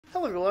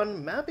Hello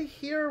everyone, Mappy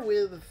here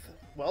with,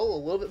 well, a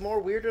little bit more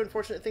weird and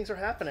unfortunate things are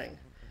happening.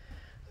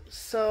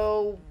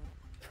 So,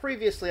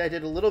 previously I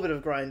did a little bit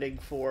of grinding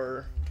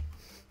for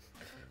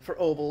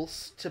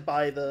Obols to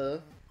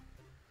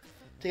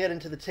get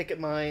into the ticket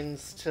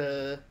mines,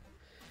 to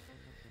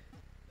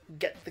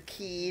get the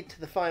key to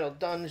the final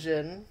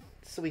dungeon,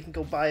 so we can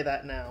go buy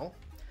that now.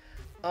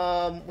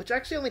 Which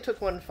actually only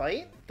took one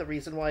fight. The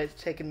reason why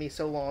it's taken me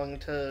so long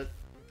to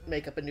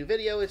make up a new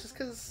video is just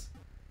because,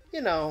 you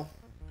know,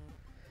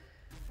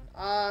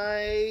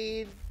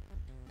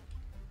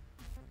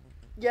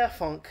 yeah,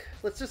 funk.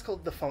 Let's just call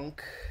it the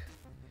funk.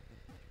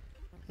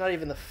 Not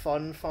even the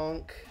fun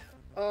funk.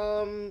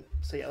 So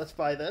yeah, let's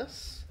buy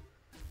this.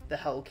 The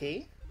hell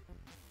key.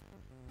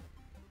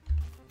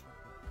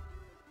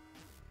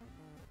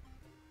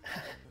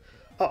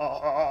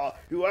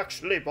 You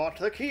actually bought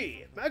the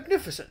key.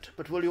 Magnificent.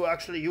 But will you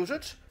actually use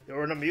it?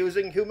 You're an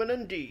amusing human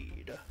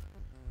indeed.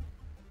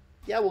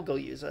 Yeah, we'll go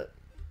use it.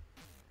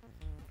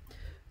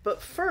 But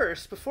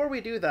first, before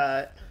we do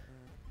that,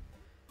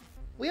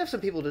 we have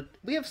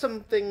we have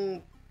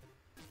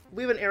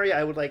an area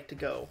I would like to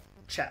go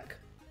check.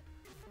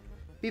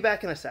 Be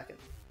back in a second.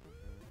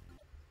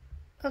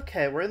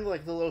 Okay, we're in the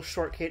little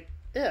shortcut,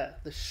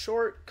 the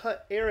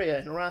shortcut area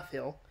in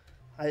Rathiel.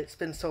 It's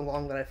been so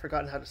long that I've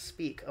forgotten how to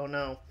speak. Oh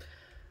no.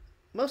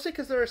 Mostly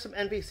because there are some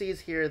NPCs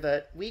here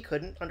that we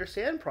couldn't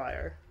understand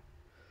prior.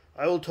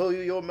 I will tell you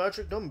your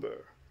magic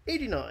number.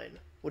 89.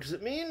 What does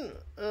it mean?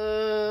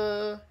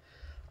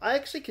 I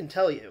actually can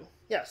tell you.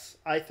 Yes,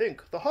 I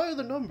think the higher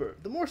the number,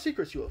 the more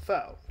secrets you have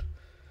found.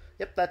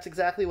 Yep, that's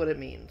exactly what it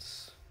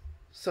means.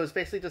 So it's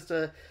basically just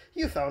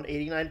you found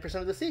 89%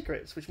 of the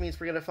secrets, which means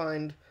we're going to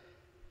find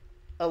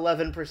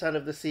 11%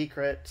 of the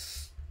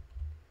secrets.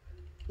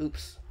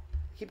 Oops.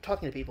 Keep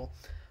talking to people.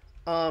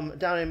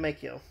 Down in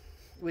Makyo,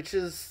 which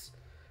is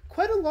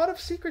quite a lot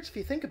of secrets if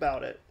you think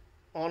about it,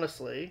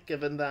 honestly,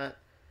 given that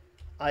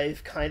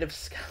I've kind of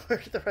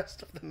scoured the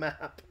rest of the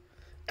map.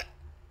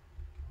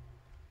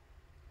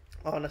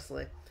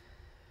 Honestly.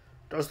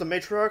 Does the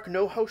matriarch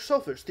know how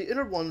selfish the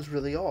inner ones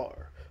really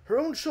are? Her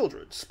own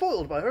children,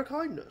 spoiled by her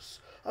kindness.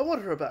 I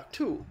want her back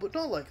too, but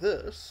not like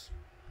this.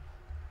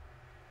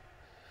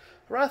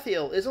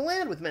 Rathiel is a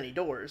land with many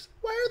doors.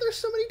 Why are there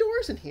so many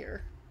doors in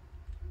here?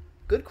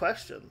 Good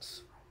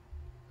questions.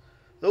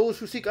 Those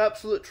who seek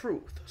absolute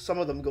truth, some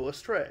of them go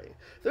astray.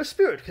 Their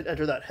spirit can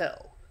enter that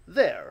hell.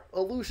 There,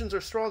 illusions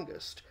are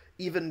strongest.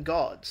 Even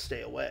gods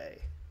stay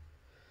away.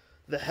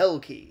 The Hell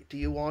Key, do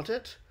you want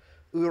it?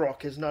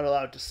 Urok is not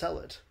allowed to sell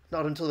it,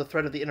 not until the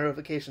threat of the inner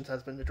vocations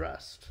has been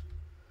addressed.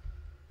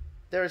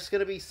 There's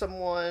going to be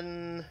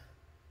someone...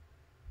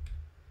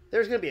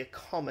 There's going to be a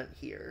comment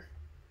here.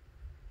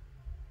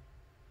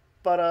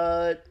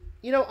 But,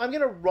 you know, I'm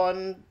going to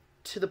run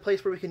to the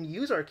place where we can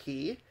use our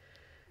key.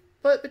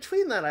 But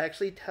between that, I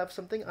actually have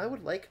something I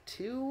would like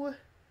to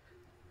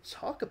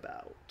talk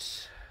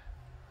about.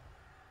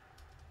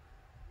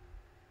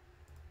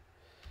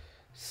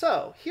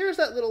 So, here's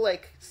that little,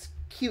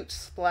 cute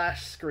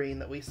splash screen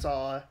that we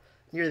saw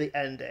near the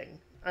ending.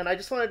 And I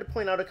just wanted to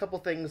point out a couple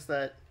things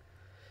that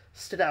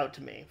stood out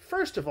to me.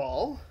 First of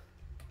all,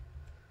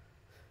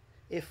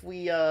 if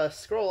we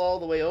scroll all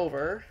the way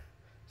over,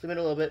 zoom in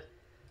a little bit,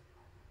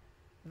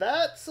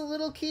 that's a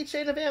little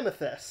keychain of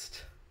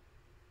amethyst.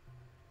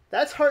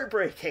 That's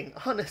heartbreaking,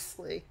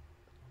 honestly.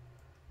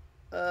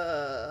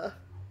 Because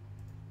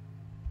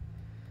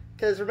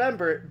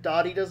remember,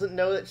 Dottie doesn't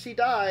know that she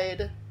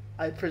died.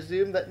 I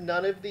presume that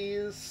none of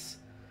these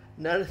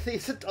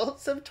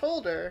adults have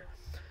told her.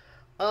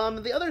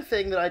 The other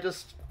thing that I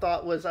just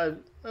thought was I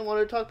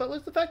wanted to talk about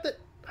was the fact that,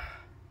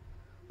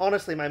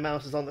 honestly, my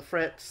mouse is on the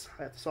fritz.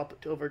 I have to swap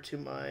it over to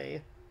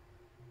my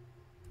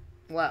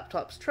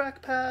laptop's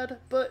trackpad,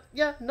 but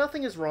yeah,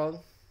 nothing is wrong.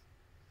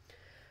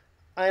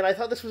 And I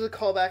thought this was a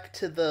callback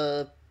to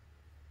the,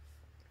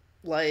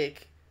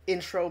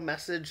 intro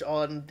message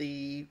on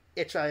the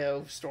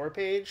itch.io store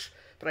page,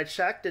 but I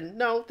checked, and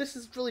no, this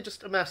is really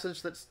just a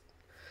message that's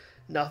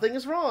nothing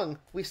is wrong.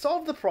 We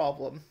solved the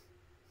problem.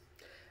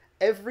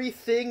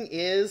 Everything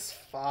is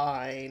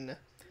fine.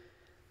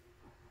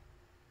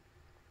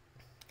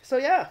 So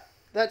yeah,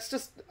 that's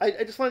just, I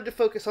just wanted to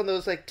focus on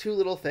those, two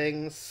little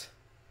things.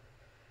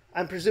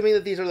 I'm presuming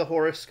that these are the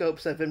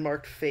horoscopes that have been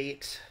marked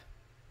fate.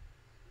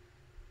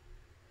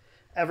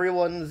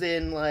 Everyone's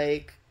in,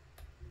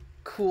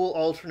 cool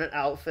alternate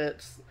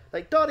outfits.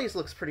 Dottie's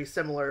looks pretty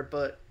similar,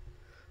 but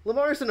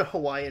Lamar's in a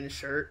Hawaiian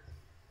shirt.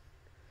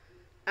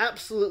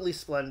 Absolutely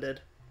splendid.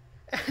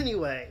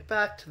 Anyway,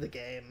 back to the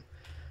game.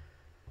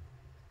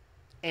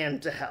 And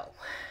to hell.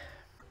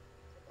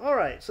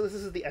 Alright, so this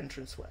is the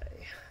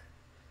entranceway.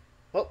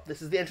 Well,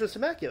 this is the entrance to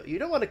Makyo. You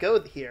don't want to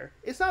go here.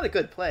 It's not a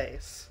good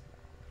place.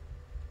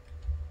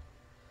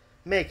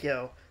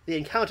 Makyo. The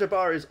encounter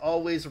bar is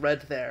always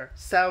red there.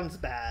 Sounds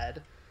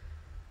bad.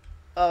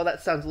 Oh,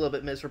 that sounds a little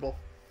bit miserable.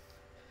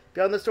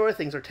 Beyond this door,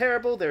 things are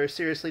terrible. There is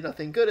seriously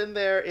nothing good in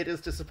there. It is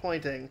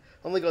disappointing.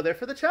 Only go there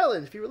for the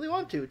challenge if you really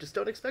want to. Just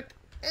don't expect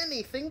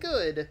anything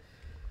good.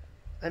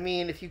 I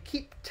mean, if you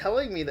keep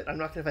telling me that I'm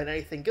not going to find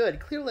anything good,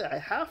 clearly I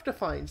have to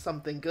find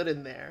something good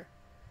in there.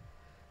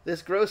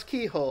 This gross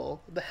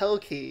keyhole, the hell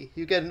key,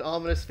 you get an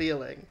ominous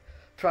feeling.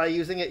 Try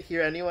using it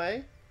here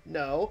anyway?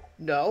 No,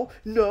 no,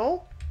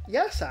 no!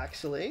 Yes,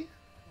 actually.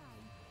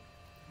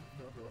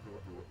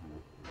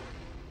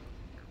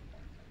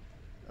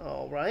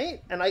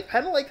 Alright, and I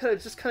kind of like how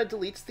it just kind of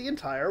deletes the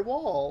entire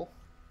wall.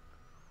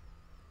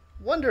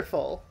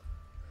 Wonderful.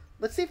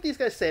 Let's see if these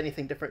guys say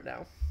anything different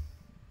now.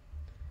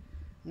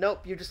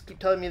 Nope, you just keep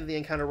telling me that the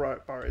encounter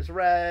bar is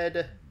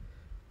red.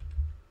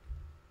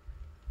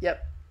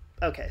 Yep.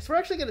 Okay, so we're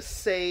actually going to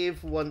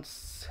save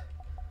once...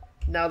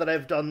 now that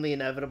I've done the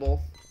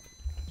inevitable.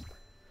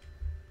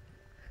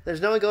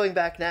 There's no one going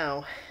back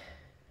now.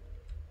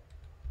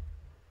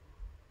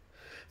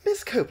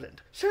 Miss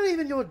Copeland, surely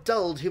even your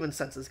dulled human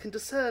senses can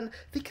discern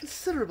the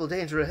considerable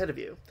danger ahead of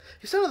you.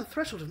 You stand on the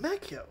threshold of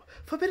Makyo,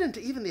 forbidden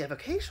to even the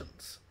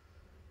evocations.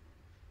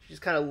 She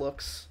just kind of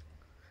looks.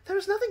 There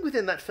is nothing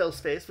within that fell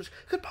space which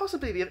could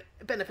possibly be of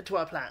benefit to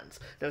our plans.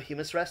 No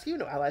humans to rescue,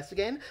 no allies to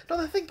gain,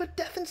 not a thing but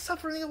death and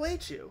suffering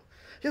await you.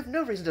 You have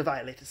no reason to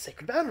violate its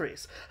sacred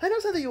boundaries. I know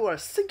that you are a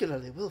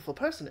singularly willful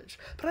personage,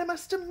 but I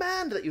must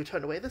demand that you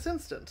turn away this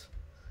instant.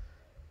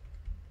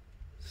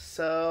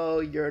 So,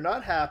 you're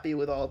not happy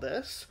with all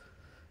this?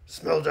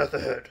 Smell death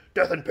ahead.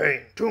 Death and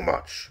pain. Too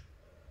much.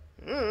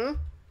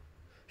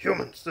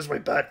 Humans, this way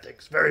bad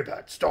things. Very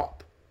bad.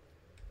 Stop.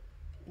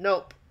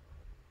 Nope.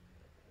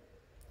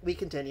 We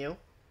continue.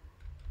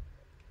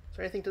 Is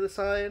there anything to the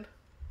side?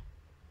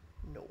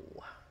 No.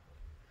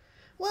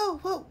 Whoa,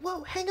 whoa,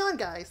 whoa, hang on,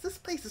 guys. This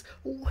place is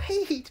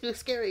way too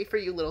scary for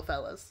you little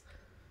fellas.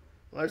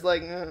 I was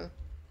like, Now,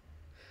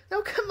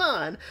 come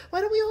on.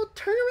 Why don't we all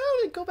turn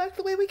around and go back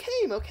the way we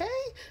came, okay?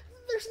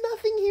 There's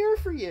nothing here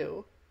for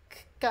you.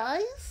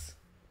 Guys?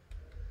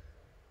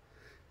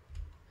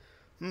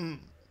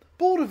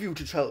 Bold of you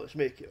to challenge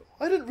Makyo.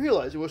 I didn't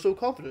realize you were so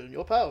confident in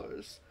your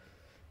powers.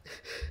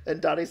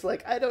 And Donnie's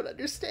like, I don't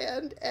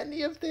understand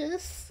any of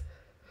this.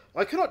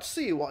 I cannot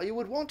see why you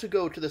would want to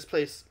go to this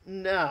place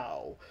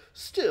now.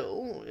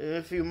 Still,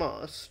 if you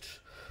must.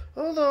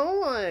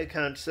 Although I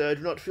can't say I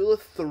do not feel a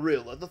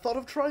thrill at the thought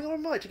of trying our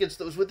might against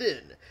those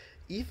within.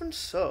 Even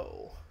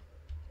so.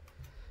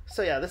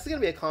 So yeah, this is going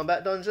to be a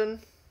combat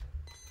dungeon.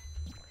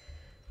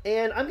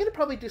 And I'm going to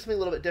probably do something a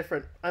little bit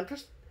different. I'm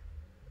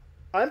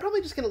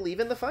probably just going to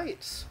leave in the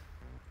fights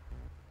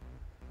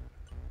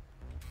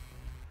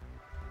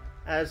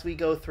as we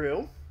go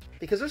through,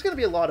 because there's going to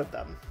be a lot of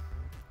them.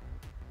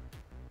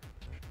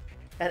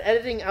 And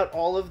editing out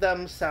all of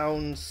them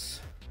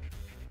sounds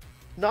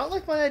not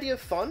like my idea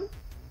of fun.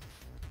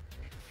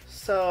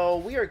 So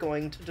we are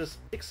going to just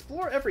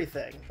explore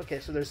everything. Okay,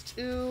 so there's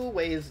 2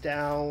 ways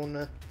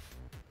down.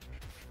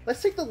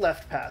 Let's take the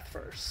left path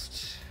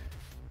first.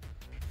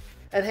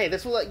 And hey,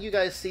 this will let you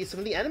guys see some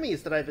of the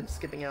enemies that I've been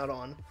skipping out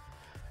on.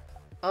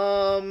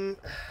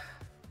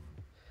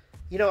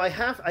 You know,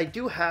 I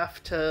do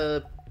have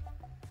to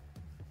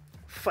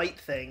fight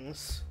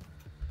things,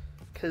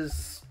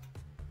 because,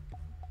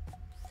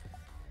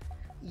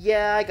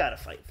 yeah, I gotta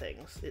fight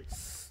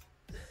things.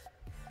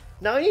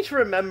 Now I need to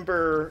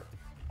remember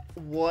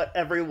what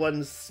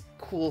everyone's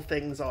cool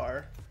things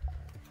are.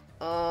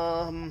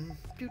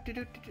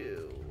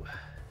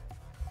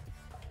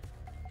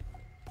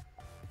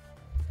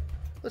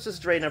 Let's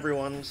just drain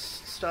everyone's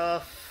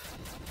stuff.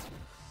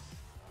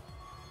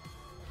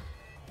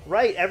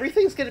 Right,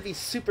 everything's gonna be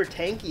super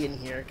tanky in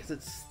here because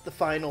it's the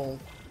final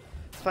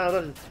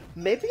dungeon.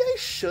 Maybe I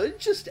should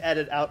just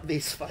edit out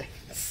these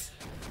fights.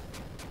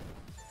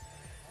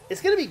 It's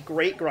gonna be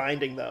great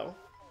grinding though,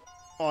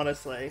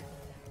 honestly.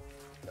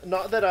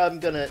 Not that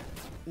I'm gonna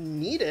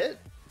need it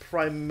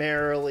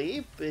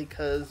primarily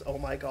because, oh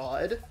my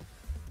god.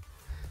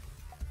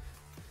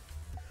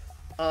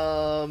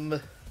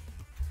 Got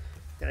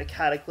a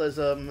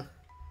cataclysm.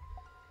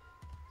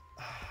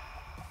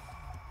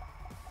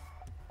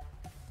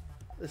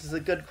 This is a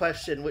good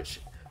question.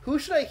 Who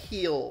should I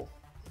heal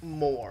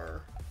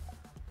more?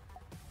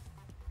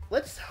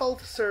 Let's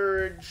health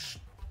surge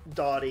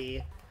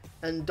Dottie,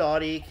 and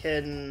Dottie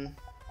can.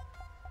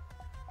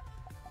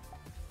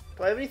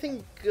 Do I have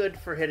anything good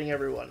for hitting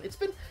everyone? It's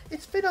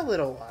been a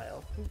little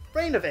while.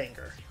 Reign of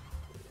Anger.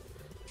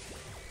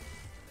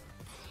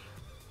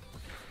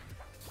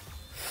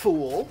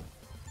 Fool.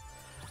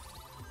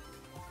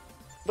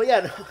 But yeah,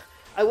 no,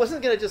 I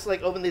wasn't gonna just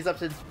like open these up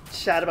to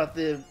chat about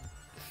the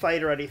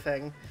fight or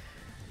anything.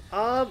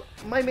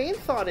 My main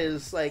thought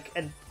is like,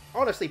 and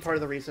honestly part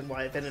of the reason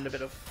why I've been in a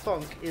bit of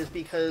funk is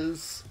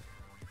because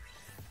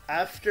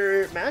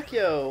after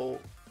Makyo,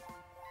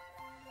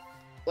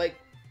 like,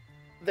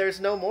 there's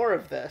no more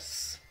of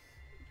this.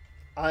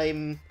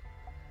 I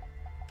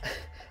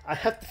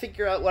have to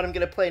figure out what I'm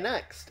gonna play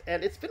next,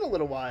 and it's been a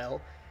little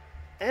while,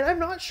 and I'm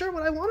not sure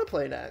what I want to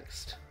play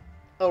next.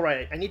 Oh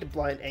right, I need to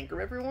blind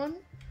anger everyone.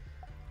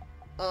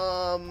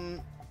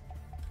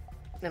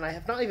 And I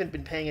have not even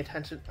been paying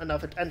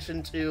enough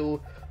attention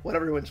to what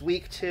everyone's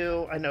weak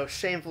to. I know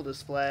Shameful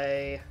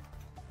Display.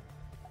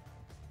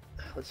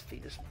 Let's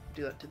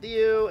Do that to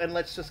you, and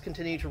let's just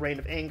continue to Reign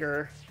of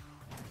Anger.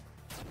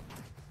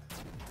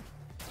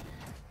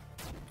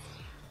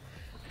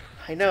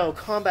 I know,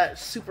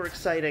 combat's super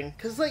exciting.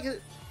 Because, like,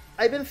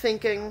 I've been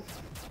thinking,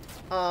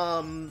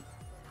 one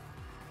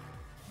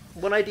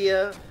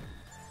idea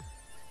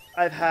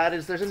I've had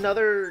is there's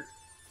another,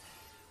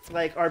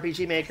 like,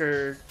 RPG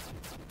Maker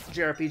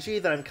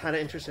JRPG that I'm kind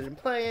of interested in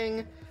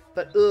playing,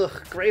 but ugh,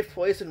 Grave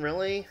Poison,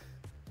 really?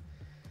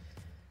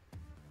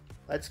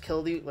 Let's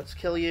kill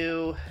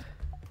you.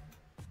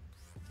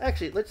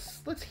 Actually,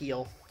 let's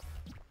heal.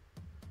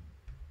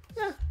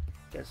 Yeah,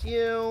 guess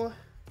you.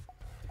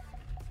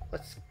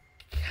 Let's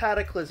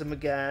Cataclysm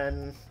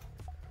again.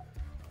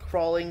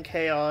 Crawling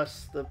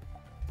Chaos. The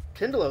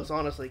Tindalo's,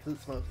 honestly,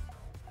 because it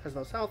has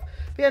most health.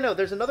 But yeah, no,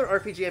 there's another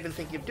RPG I've been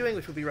thinking of doing,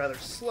 which would be rather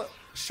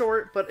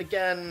short, but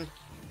again,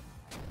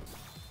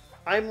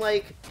 I'm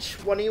like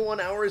 21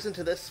 hours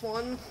into this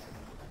one.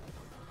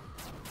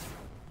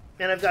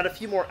 And I've got a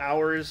few more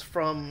hours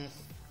from,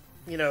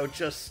 you know,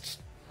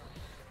 just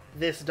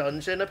this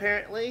dungeon,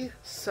 apparently.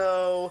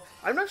 So,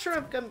 I'm not sure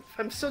if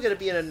I'm still going to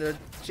be in a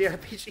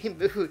JRPG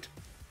mood.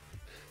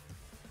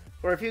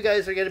 Or if you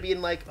guys are going to be in,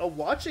 like, a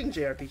watching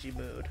JRPG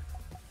mood.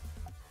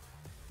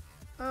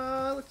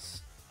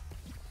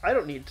 I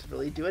don't need to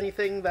really do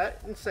anything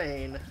that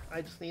insane.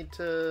 I just need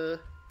to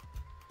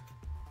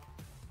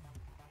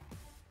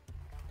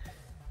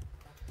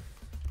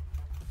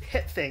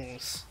hit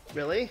things,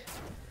 really.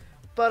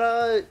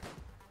 But,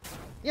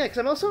 yeah, because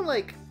I'm also,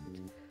 like,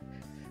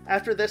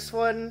 after this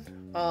one,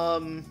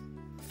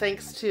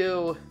 thanks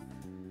to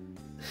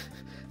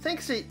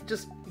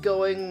just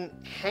going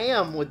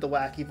ham with the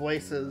wacky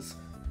voices,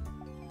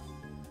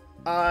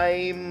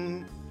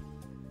 I'm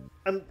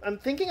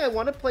thinking I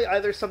want to play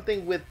either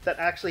something that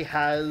actually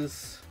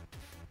has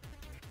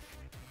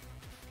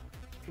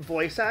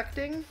voice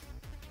acting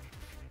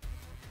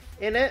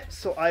in it,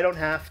 so I don't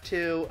have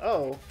to...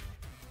 Oh,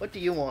 what do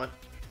you want?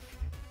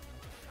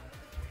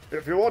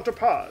 If you want to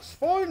pass,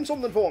 find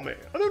something for me.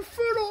 An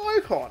infernal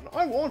icon.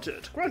 I want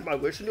it. Grant my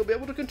wish and you'll be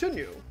able to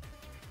continue.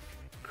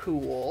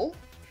 Cool.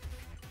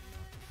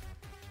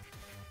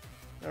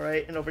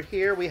 Alright, and over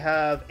here we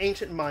have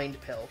Ancient Mind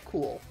Pill.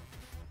 Cool.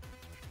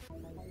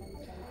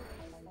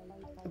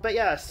 But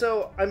yeah,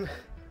 so I'm...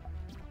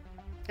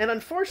 And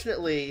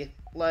unfortunately,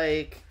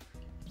 like...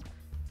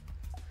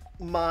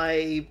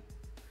 I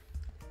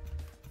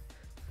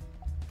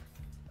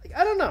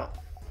don't know.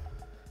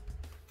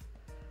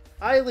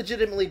 I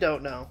legitimately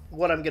don't know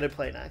what I'm going to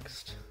play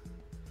next.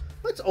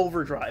 Let's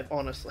overdrive,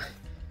 honestly.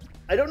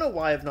 I don't know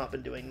why I've not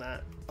been doing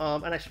that.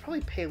 And I should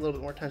probably pay a little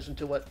bit more attention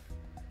to what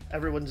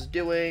everyone's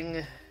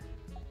doing.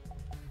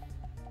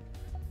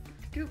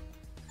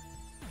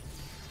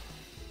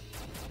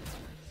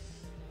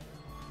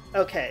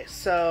 Okay,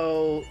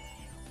 so...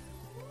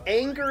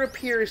 Anger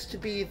appears to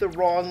be the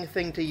wrong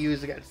thing to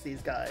use against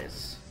these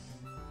guys.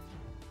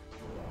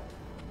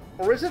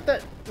 Or is it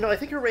that... No, I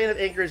think her Reign of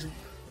Anger is...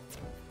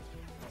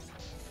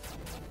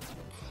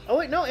 Oh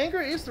wait, no,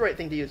 Anger is the right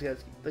thing to use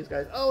against these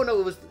guys. Oh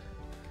no,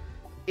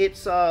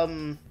 it's,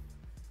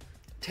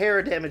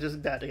 terror damage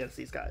isn't bad against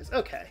these guys.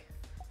 Okay.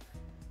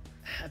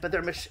 But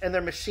they're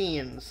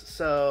machines,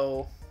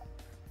 so...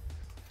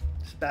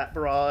 Spat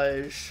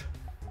Barrage...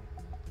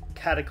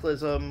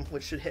 Cataclysm,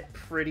 which should hit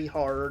pretty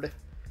hard.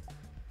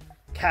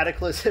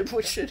 Cataclysm,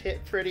 which should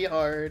hit pretty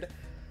hard.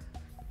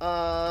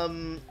 I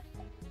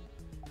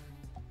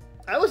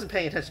wasn't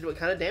paying attention to what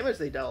kind of damage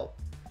they dealt.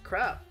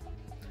 Crap.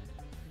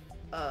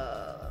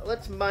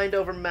 Let's Mind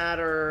Over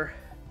Matter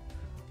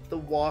the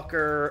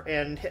Walker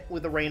and hit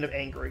with the Reign of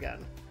Anger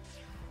again.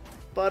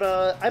 But,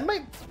 I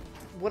might...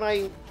 When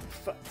I...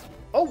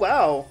 Oh,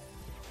 wow.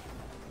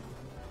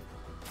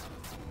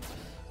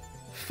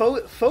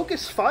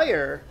 Focus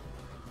Fire.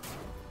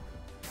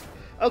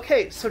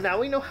 Okay, so now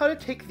we know how to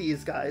take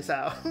these guys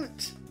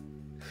out.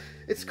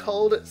 It's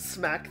called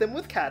Smack Them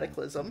with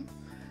Cataclysm.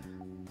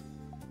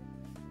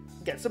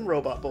 Get some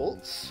Robot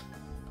Bolts.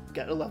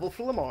 Get a level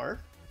for Lamar.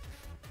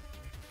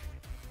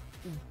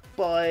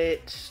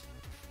 But...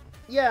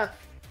 Yeah.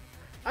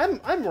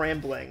 I'm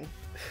rambling.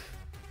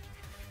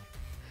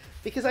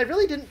 Because I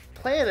really didn't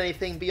plan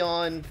anything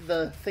beyond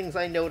the things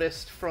I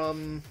noticed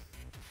from...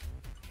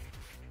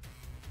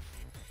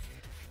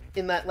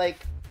 in that, like...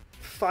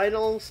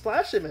 final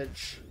splash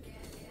image.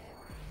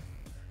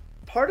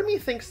 Part of me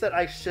thinks that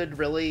I should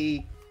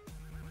really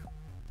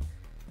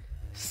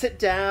sit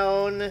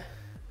down,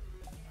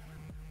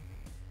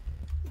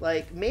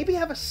 like, maybe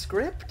have a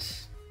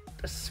script?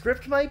 A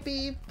script might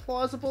be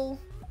plausible.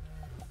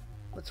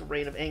 Let's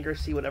Reign of Anger,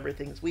 see what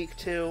everything's weak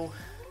to.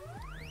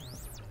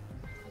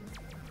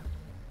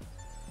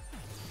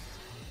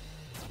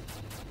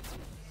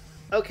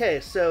 Okay,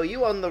 so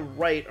you on the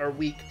right are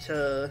weak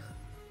to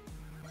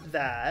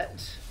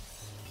that.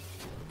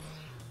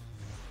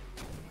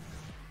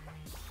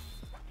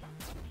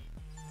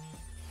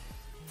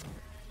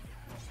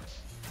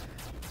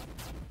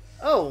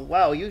 Oh,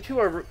 wow, you two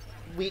are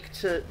weak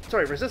to...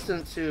 Sorry,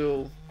 resistant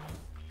to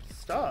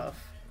stuff.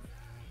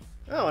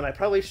 Oh, and I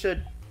probably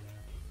should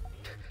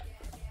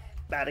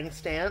batting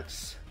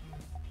stance.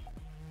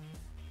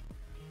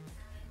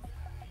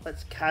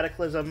 Let's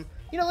Cataclysm.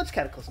 You know, let's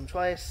Cataclysm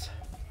twice.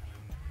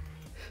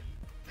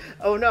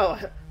 Oh no,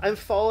 I'm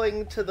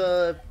falling to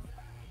the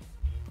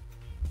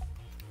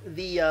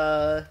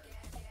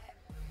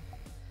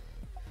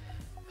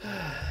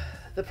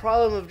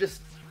problem of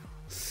just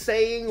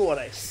saying what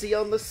I see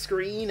on the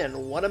screen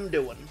and what I'm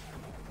doing.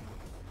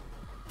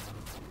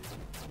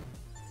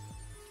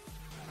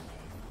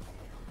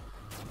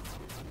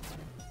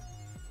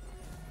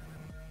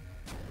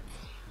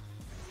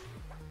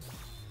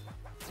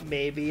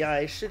 Maybe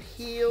I should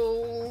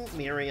heal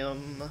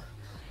Miriam.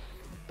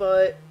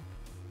 But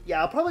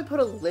yeah, I'll probably put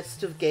a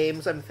list of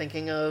games I'm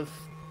thinking of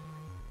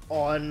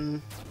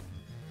in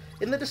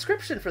the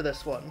description for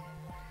this one.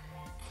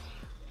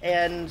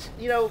 And,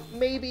 you know,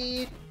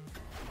 maybe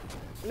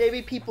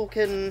people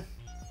can...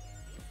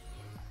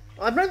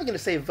 I'm not even going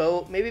to say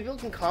vote. Maybe people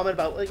can comment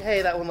about, like,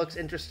 hey, that one looks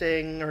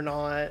interesting or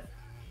not.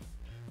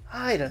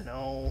 I don't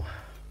know.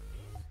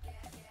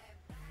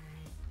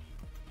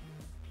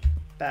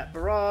 Bat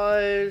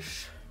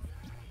Barrage.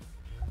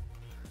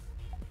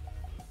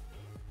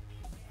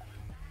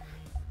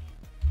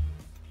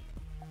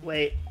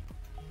 Wait.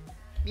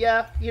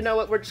 Yeah, you know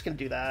what? We're just gonna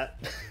do that.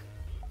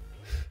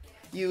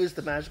 Use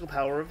the magical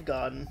power of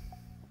gun.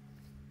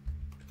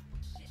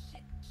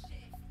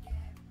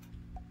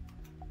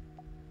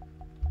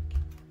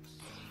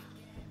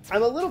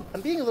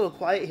 I'm being a little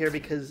quiet here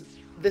because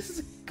this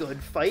is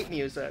good fight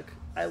music.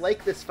 I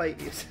like this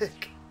fight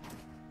music.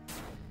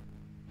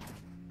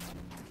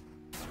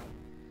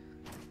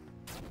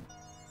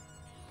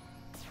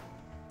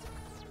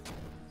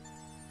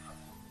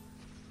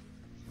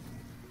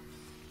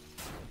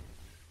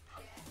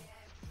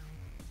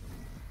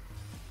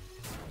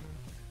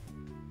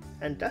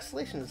 And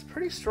Desolation is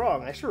pretty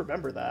strong. I should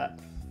remember that.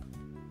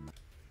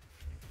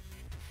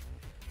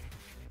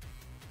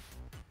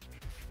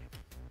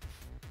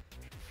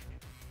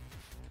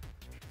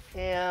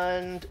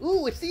 And...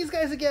 ooh, it's these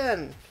guys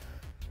again!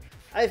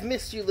 I've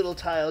missed you, little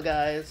tile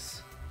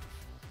guys.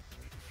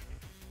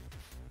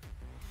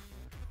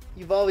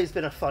 You've always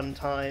been a fun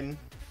time.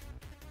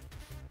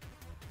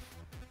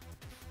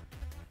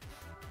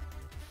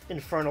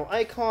 Infernal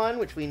Icon,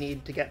 which we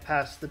need to get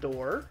past the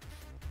door.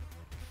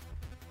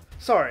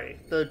 Sorry,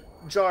 the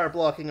jar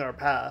blocking our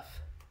path.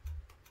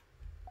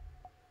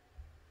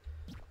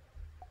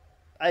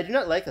 I do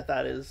not like that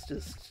that is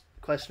just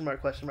question mark,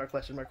 question mark,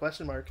 question mark,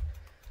 question mark.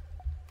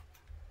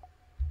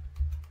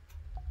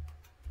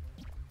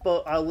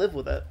 But I'll live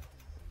with it.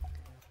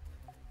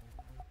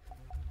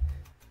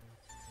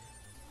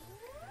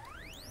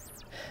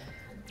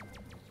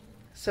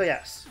 So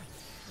yes,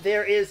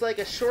 there is like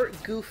a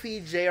short, goofy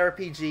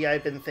JRPG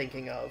I've been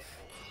thinking of.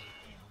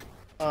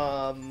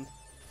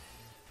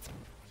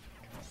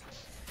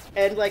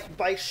 And, like,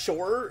 by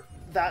short,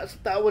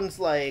 that one's,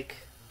 like,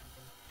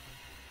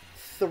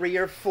 3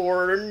 or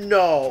 4...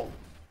 No.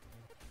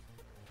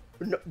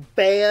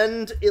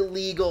 Banned,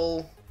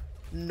 illegal,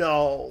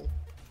 no.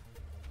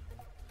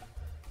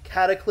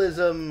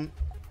 Cataclysm,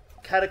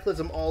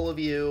 all of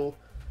you.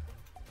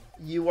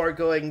 You are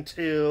going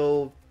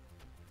to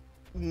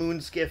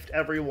Moonskift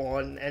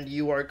everyone, and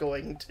you are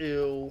going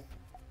to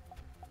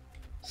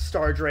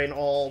Star Drain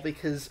all,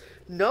 because,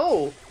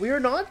 no, we are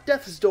not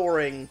Death's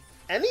Dooring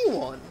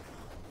anyone.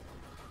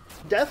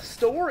 Death's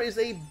Door is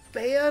a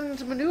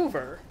banned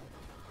maneuver.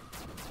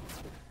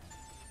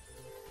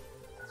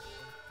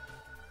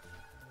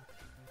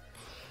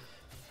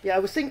 Yeah, I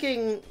was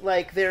thinking,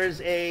 like,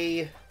 there's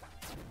a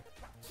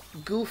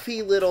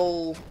goofy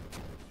little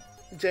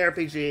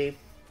JRPG.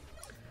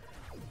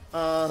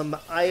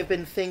 I've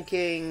been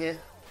thinking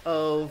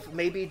of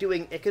maybe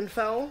doing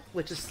Ikenfell,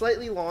 which is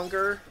slightly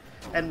longer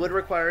and would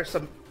require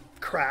some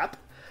crap.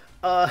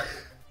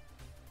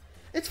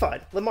 It's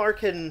fine. Lamar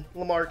can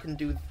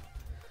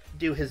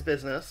do his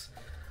business.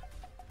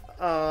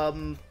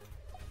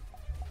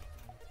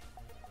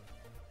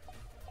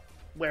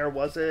 Where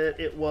was it?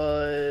 It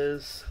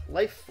was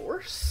Life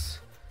Force.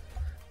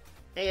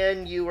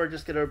 And you are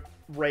just gonna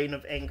reign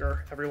of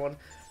anger, everyone.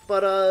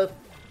 But,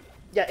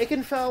 yeah,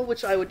 Ikenfell,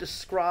 which I would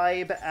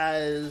describe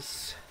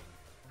as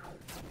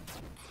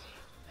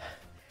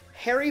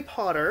Harry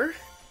Potter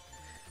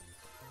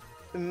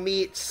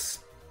meets,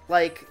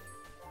 like,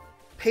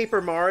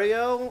 Paper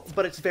Mario,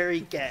 but it's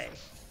very gay.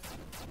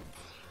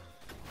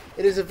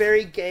 It is a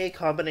very gay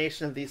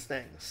combination of these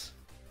things.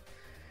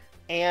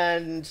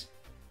 And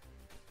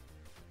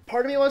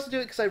part of me wants to do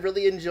it because I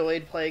really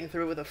enjoyed playing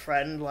through it with a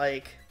friend,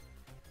 like,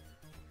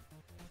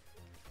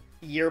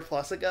 a year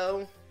plus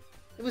ago.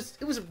 It was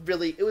a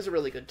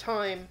really good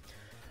time.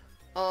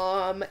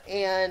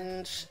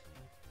 And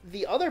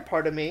the other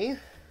part of me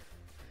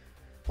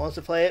wants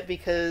to play it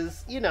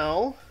because, you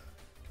know,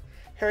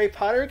 Harry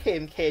Potter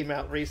came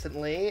out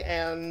recently,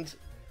 and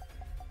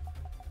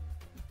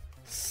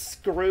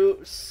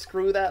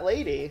screw that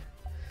lady.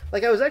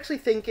 Like, I was actually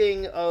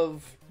thinking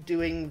of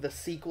doing the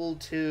sequel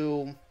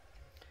to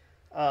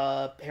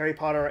Harry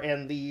Potter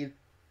and the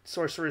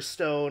Sorcerer's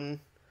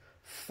Stone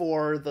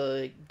for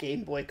the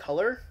Game Boy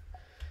Color,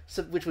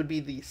 so, which would be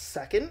the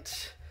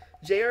second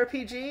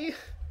JRPG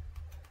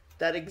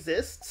that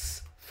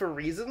exists for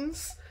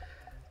reasons.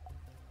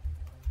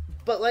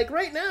 But like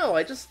right now,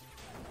 I just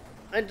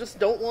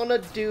don't want to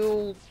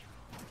do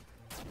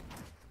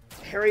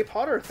Harry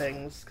Potter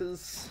things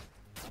because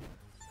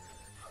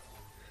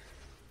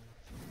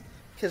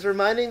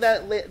reminding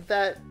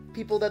that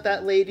people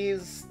that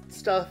lady's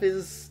stuff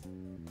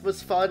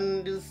was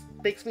fun just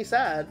makes me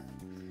sad.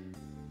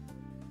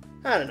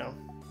 I don't know.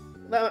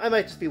 I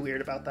might just be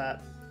weird about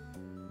that.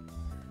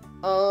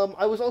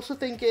 I was also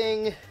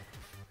thinking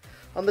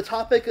on the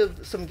topic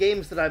of some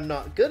games that I'm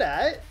not good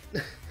at,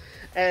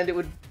 and it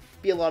would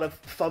be a lot of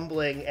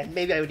fumbling, and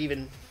maybe I would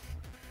even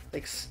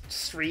like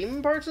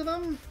stream parts of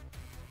them.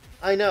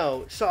 I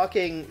know,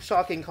 shocking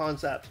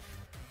concept.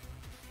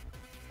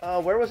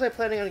 Where was I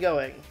planning on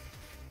going?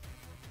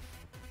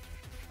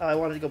 I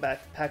wanted to go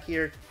back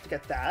here to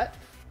get that.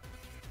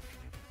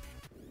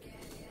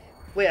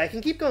 Wait, I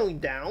can keep going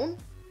down?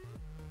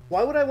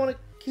 Why would I want to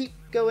keep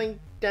going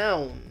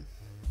down?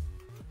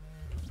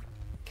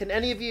 Can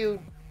any of you...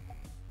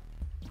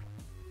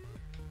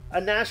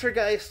 A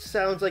Nashergeist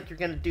sounds like you're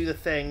going to do the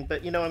thing,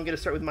 but you know I'm going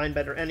to start with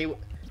Mindbender anyway.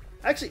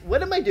 Actually,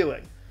 what am I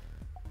doing?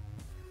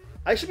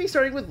 I should be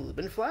starting with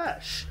Lubin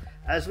Flash.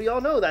 As we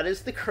all know, that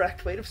is the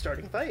correct way of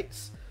starting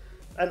fights.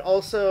 And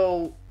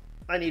also,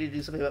 I need to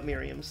do something about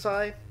Miriam's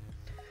Sigh.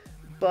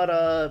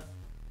 But,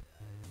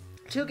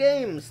 two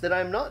games that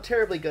I'm not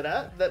terribly good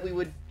at that we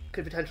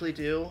could potentially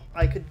do.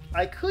 I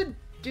could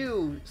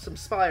do some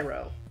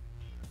Spyro,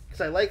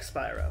 because I like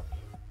Spyro.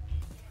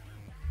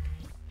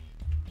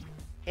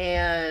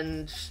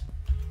 And,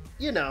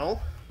 you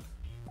know,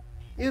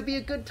 it would be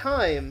a good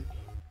time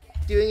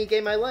doing a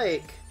game I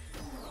like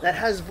that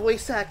has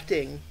voice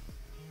acting,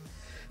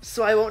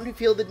 so I won't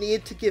feel the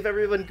need to give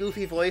everyone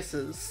goofy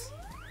voices.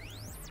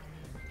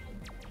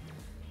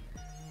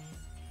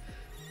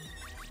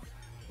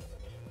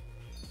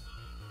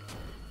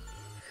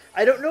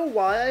 I don't know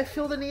why I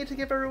feel the need to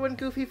give everyone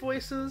goofy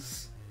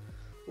voices.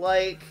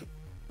 Like,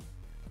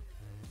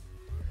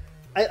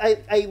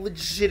 I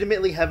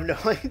legitimately have no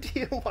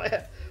idea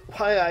why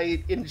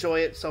I enjoy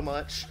it so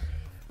much.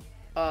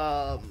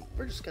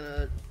 We're just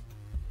gonna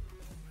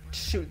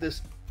shoot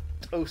this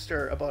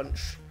toaster a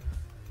bunch.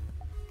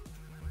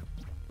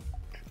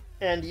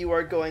 And you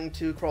are going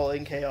to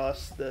Crawling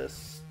Chaos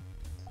this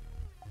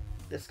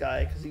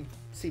guy, because he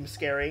seems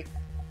scary.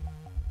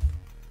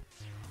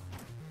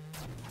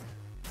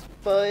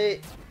 But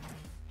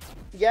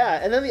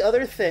yeah, and then the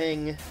other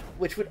thing,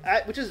 which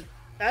is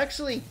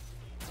actually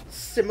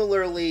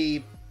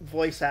similarly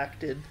voice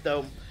acted,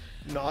 though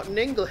not in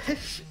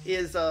English,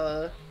 is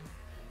part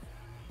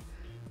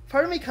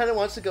of me kind of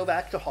wants to go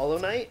back to Hollow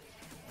Knight,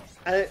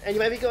 and you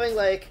might be going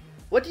like,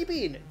 what do you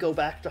mean go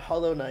back to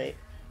Hollow Knight?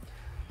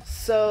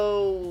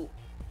 So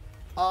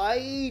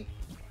when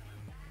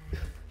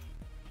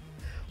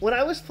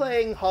I was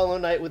playing Hollow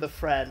Knight with a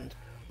friend,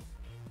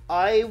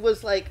 I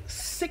was like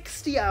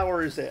 60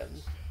 hours in,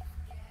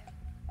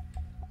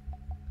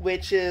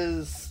 which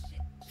is,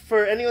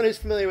 for anyone who's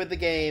familiar with the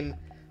game,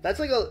 that's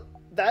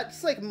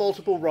like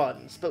multiple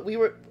runs. But I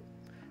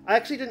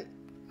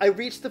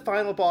reached the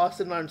final boss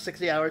in around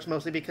 60 hours,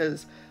 mostly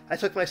because I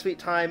took my sweet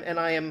time, and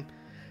I am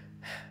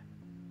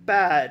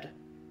bad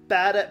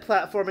at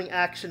platforming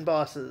action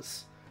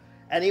bosses.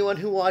 Anyone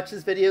who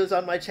watches videos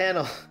on my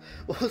channel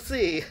will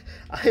see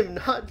I'm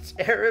not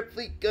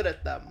terribly good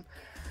at them.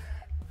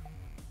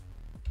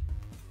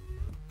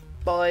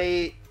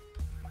 But,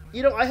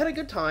 you know, I had a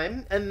good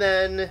time,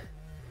 and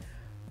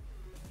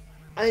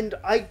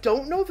I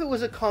don't know if it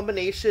was a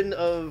combination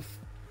of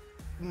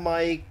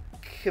my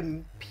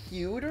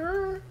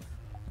computer,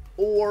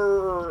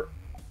 or,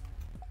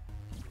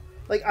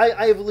 like,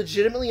 I have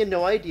legitimately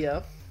no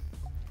idea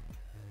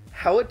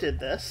how it did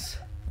this,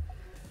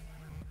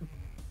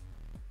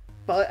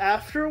 but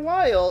after a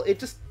while, it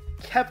just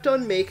kept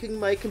on making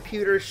my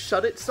computer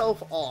shut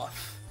itself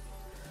off.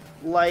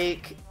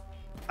 Like,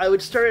 I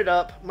would start it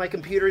up, my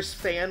computer's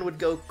fan would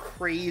go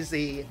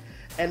crazy,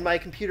 and my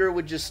computer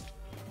would just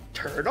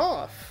turn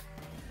off.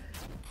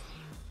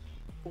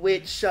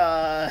 Which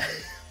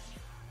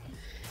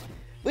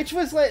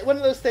was like one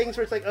of those things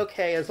where it's like,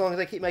 okay, as long as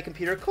I keep my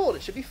computer cold,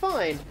 it should be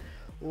fine.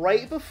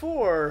 Right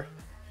before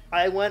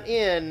I went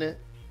in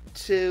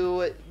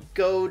to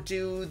go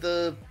do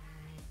the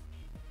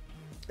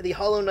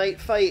Hollow Knight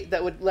fight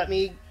that would let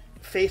me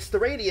face the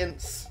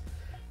Radiance,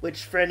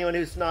 which, for anyone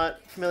who's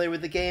not familiar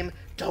with the game,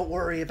 don't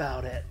worry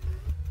about it.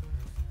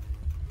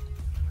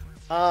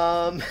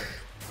 Not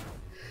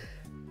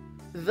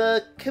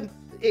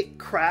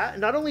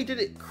only did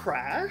it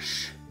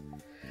crash,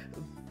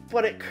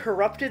 but it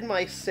corrupted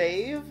my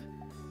save,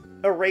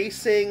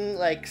 erasing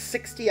like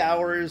 60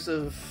 hours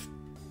of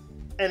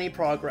any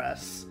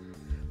progress,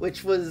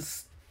 which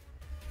was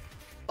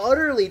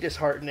utterly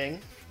disheartening.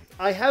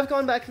 I have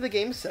gone back to the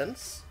game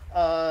since,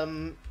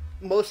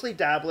 mostly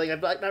dabbling.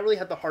 I've not really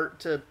had the heart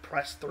to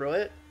press through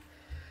it.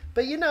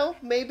 But, you know,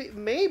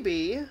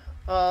 maybe,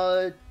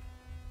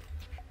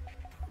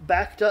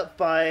 backed up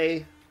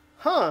by,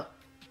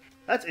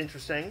 That's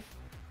interesting.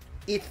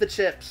 Eats the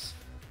chips.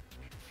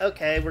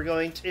 Okay, we're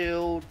going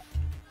to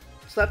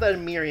slap that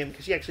in Miriam,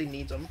 because she actually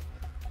needs them.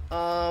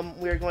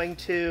 We're going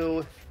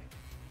to...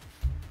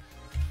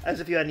 As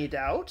if you had any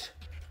doubt.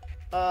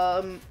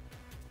 And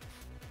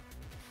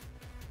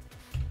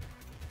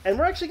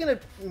we're actually going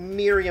to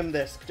Miriam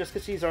this, just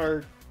because she's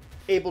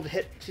able to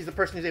hit... She's the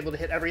person who's able to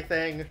hit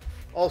everything.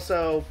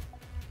 Also,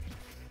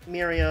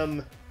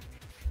 Miriam...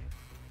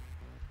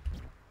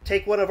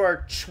 Take one of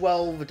our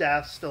 12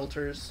 DAS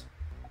filters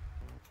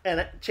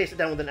and chase it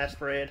down with an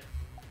Esperade.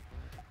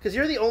 Because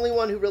you're the only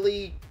one who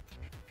really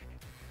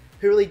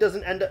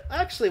doesn't end up...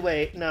 Actually,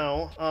 wait,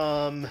 no.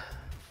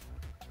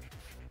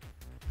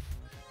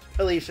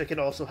 Alicia can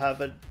also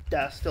have a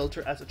DAS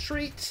filter as a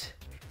treat.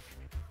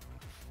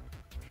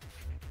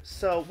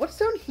 So, what's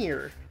down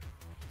here?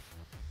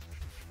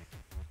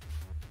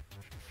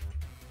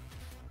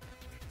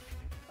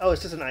 Oh,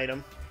 it's just an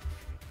item.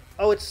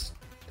 Oh, it's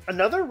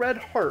another red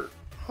heart.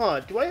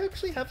 Huh, do I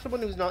actually have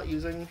someone who's not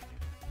using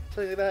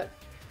something like that?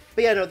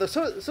 But yeah, no,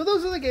 so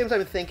those are the games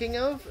I'm thinking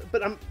of,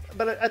 but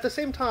at the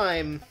same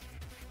time...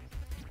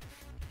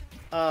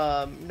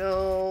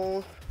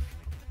 no...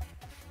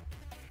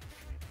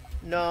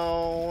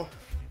 No...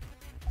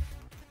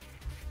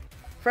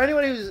 For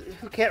anyone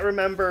who can't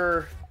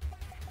remember,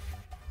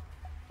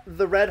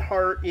 the red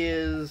heart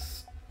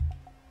is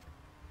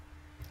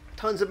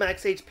tons of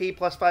max HP,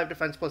 plus 5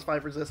 defense, plus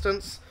 5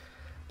 resistance.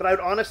 But I would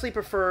honestly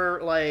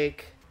prefer,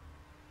 like...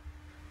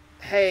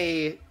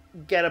 Hey,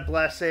 get a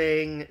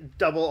blessing,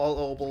 double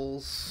all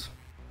obols,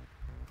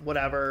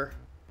 whatever.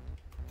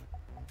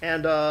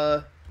 And,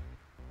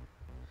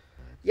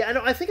 yeah,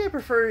 no, I think I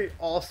prefer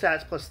all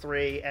stats plus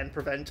 3 and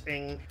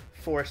preventing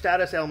 4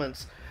 status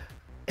ailments.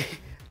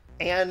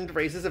 And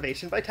raises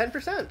evasion by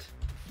 10%.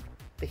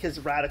 Because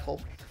radical.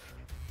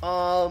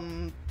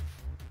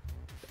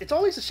 It's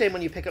always a shame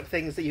when you pick up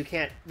things that you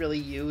can't really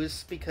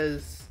use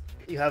because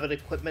you have an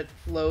equipment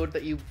load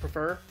that you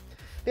prefer.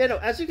 Yeah, no,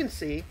 as you can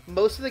see,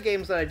 most of the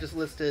games that I just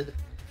listed,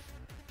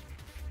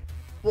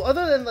 well,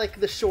 other than, like,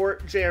 the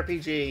short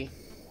JRPG,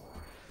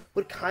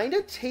 would kind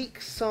of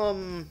take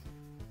some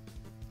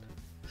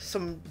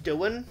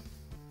doing.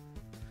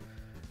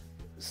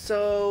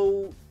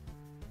 So,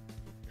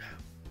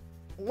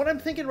 what I'm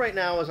thinking right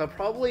now is I'll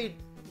probably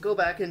go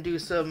back and do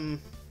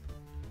some...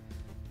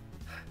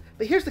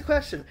 But here's the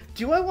question.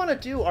 Do I want to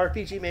do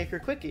RPG Maker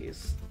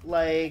quickies?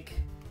 Like...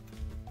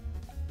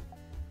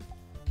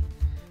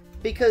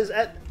 Because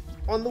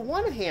on the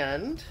one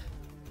hand,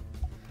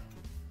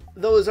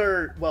 those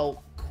are,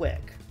 well,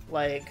 quick.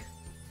 Like,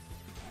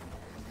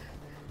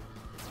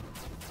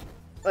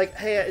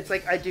 hey, it's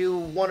like I do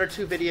 1 or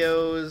 2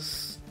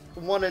 videos,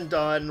 one and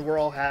done, we're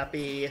all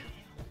happy.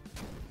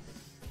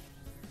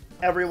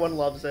 Everyone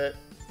loves it.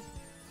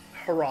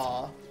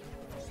 Hurrah.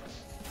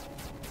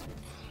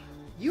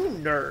 You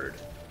nerd.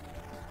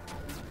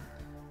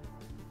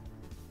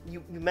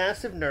 You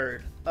massive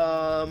nerd.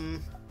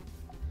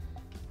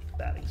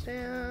 Batting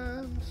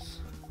stance.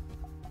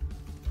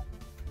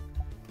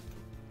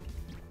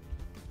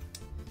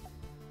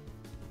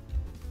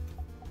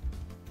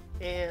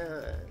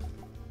 And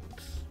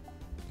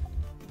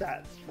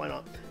that, why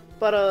not?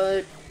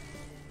 But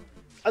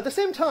at the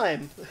same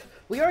time,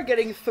 we are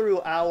getting through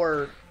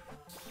our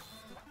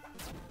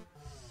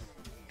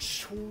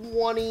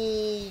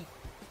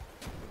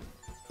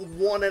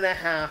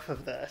 21.5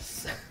 of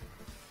this.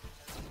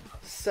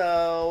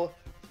 So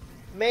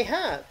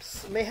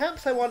mayhaps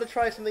I want to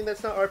try something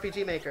that's not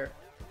RPG Maker.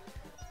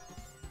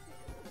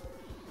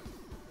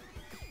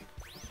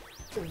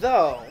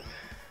 Though,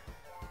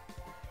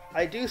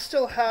 I do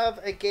still have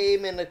a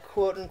game in a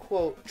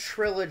quote-unquote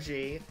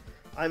trilogy,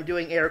 I'm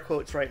doing air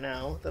quotes right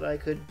now, that I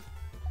could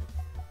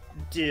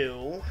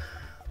do,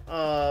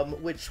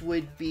 which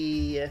would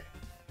be...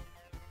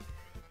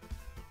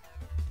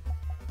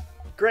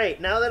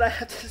 Great, now that I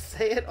have to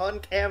say it on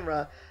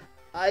camera,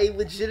 I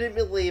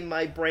legitimately,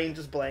 my brain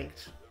just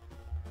blanked.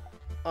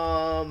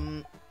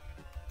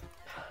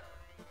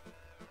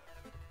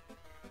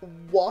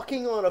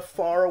 Walking on a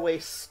faraway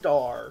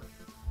star.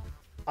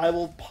 I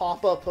will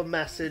pop up a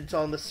message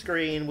on the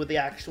screen with the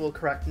actual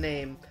correct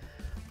name.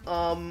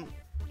 But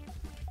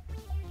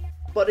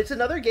it's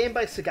another game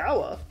by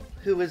Sagawa,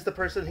 who is the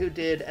person who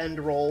did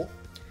End Roll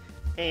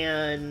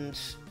and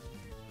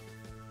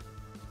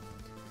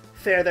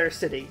Fair Their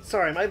City.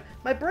 Sorry,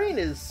 my brain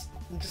is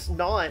just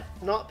not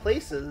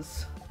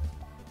places.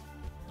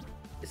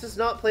 It's just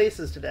not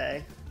places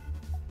today.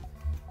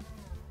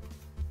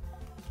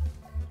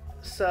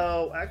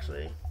 So,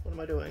 actually, what am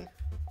I doing?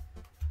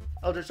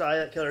 I'll just try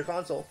that killer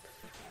console.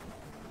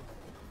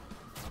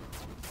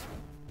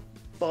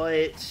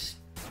 But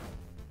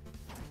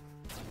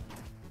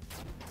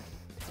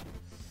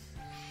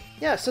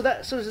yeah, so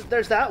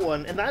there's that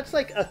one, and that's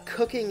like a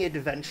cooking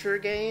adventure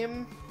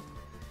game.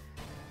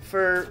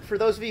 For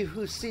those of you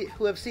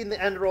who have seen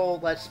the End Roll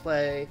Let's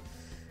Play,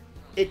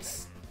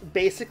 it's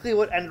basically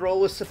what End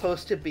Roll was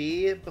supposed to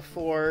be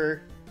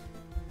before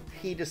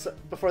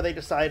they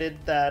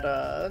decided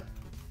that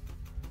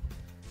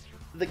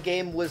the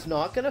game was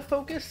not going to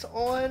focus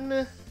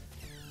on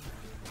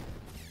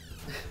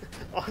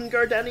on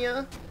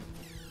Gardenia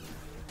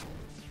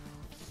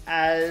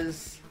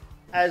as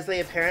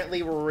they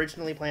apparently were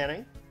originally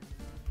planning.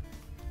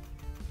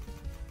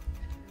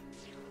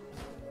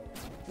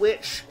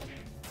 Which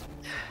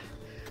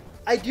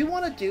I do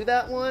want to do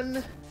that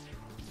one,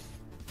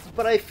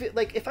 but I feel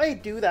like if I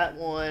do that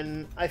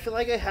one, I feel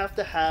like I have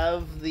to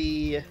have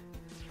the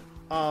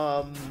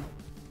RPG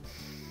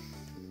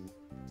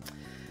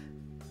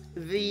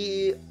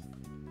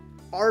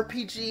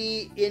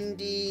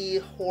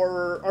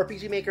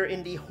Maker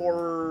indie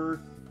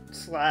horror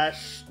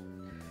slash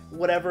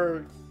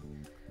whatever.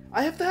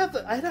 I'd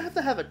have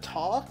to have a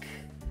talk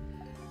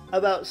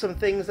about some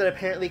things that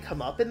apparently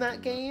come up in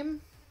that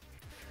game.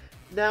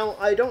 Now,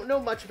 I don't know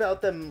much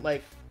about them,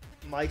 like,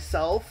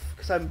 myself,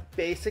 because I'm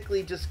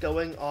basically just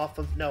going off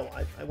of... No,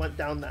 I went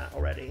down that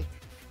already.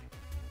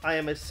 I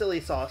am a silly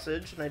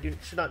sausage, and I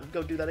should not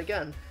go do that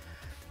again.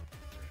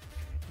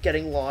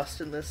 Getting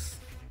lost in this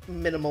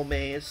minimal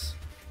maze.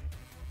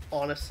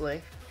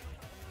 Honestly.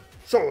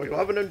 So, you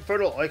have an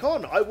infernal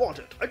icon? I want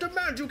it. I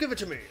demand you give it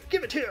to me.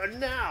 Give it here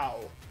now.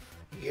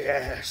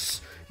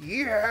 Yes.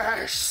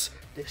 Yes.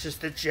 This is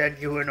the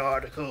genuine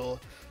article.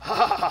 Ha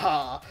ha ha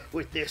ha!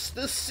 With this,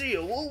 the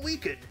seal will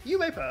weaken. You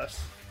may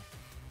pass.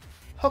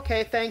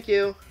 Okay, thank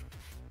you.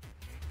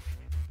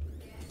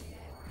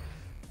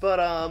 But,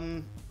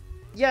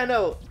 yeah,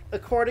 no,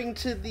 according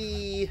to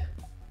the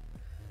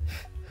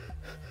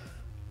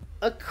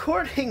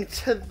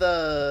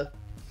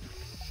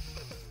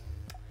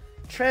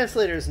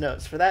translator's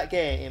notes for that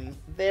game,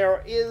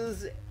 there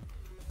is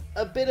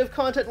a bit of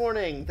content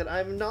warning that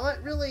I'm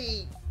not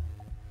really...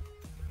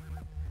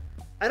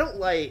 I don't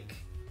like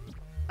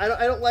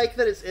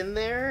that it's in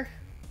there.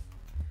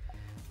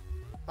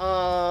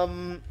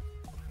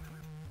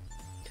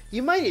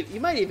 You might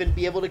even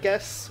be able to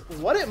guess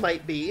what it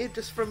might be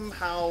just from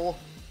how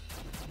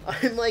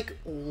I'm like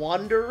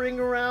wandering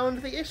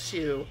around the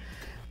issue.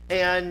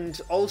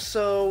 And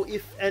also,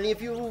 if any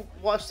of you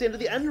watched the End of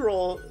the End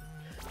Roll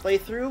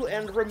playthrough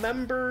and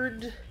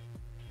remembered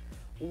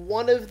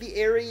one of the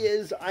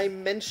areas I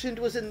mentioned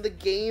was in the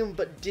game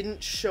but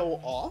didn't show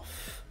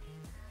off.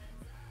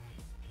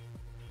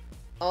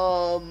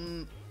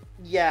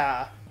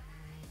 Yeah.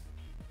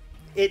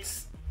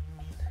 It's...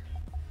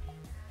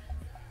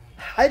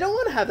 I don't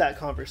want to have that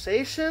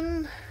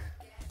conversation,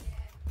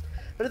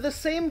 but at the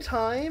same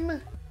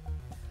time,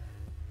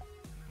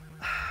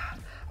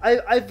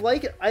 I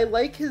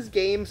like his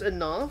games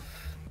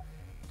enough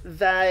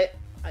that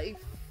I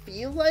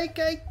feel like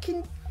I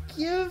can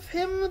give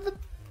them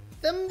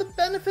the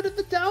benefit of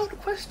the doubt,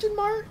 question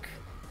mark?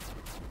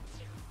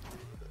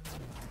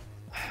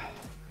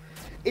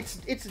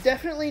 It's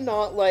definitely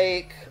not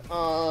like,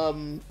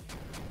 oh,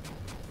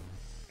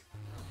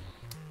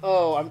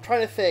 I'm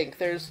trying to think.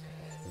 There's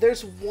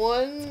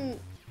one...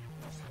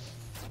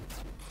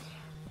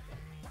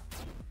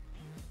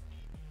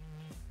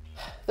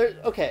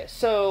 Okay,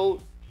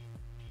 so...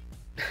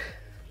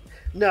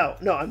 No,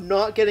 I'm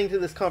not getting to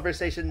this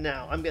conversation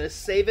now. I'm gonna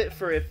save it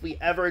for if we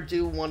ever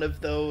do one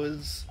of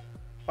those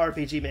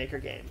RPG Maker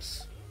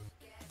games.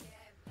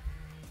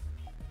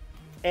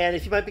 And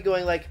if you might be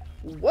going like,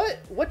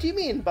 what do you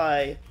mean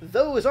by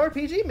those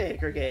RPG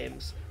Maker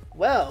games?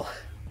 Well,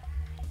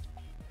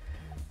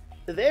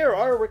 there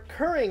are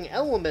recurring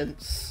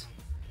elements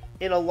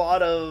in a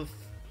lot of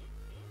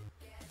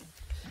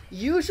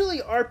usually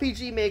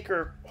RPG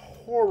Maker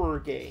horror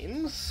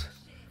games,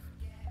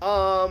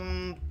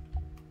 but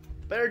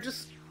are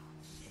just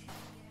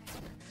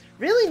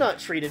really not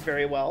treated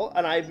very well,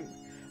 and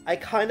I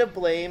kind of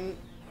blame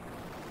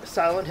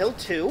Silent Hill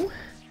 2.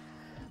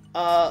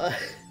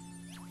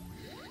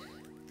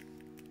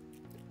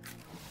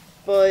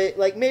 But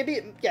like maybe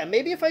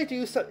if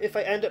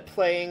I end up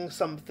playing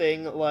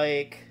something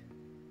like,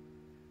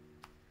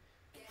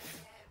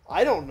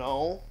 I don't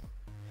know,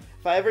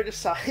 if I ever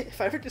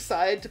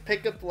decide to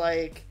pick up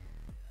like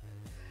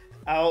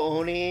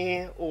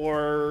Aoni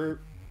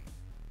or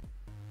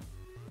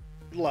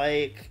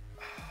like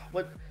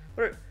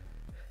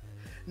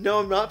no,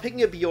 I'm not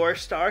picking up Your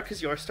Star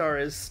because Your Star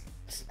is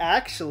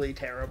actually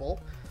terrible.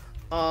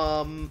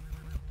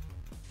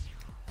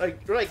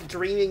 Like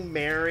Dreaming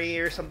Mary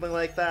or something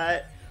like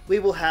that. We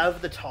will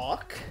have the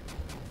talk,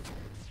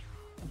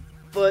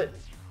 but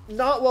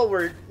not while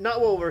we're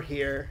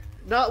here.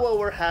 Not while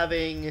we're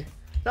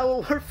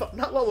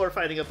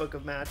fighting a book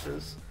of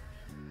matches.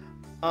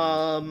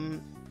 I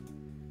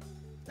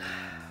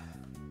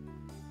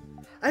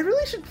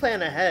really should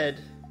plan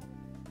ahead.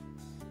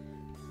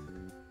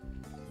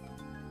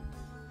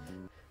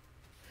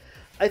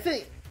 I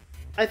think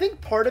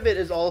part of it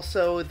is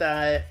also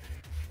that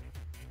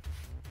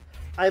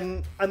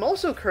I'm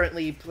also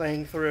currently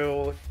playing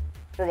through,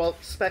 or well,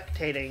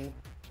 spectating.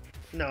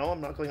 No,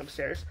 I'm not going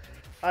upstairs.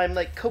 I'm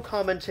like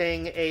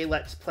co-commenting a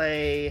Let's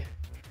Play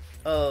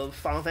of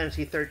Final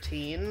Fantasy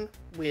XIII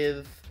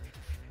with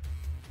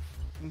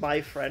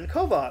my friend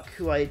Kobach,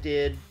 who I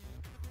did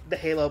the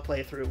Halo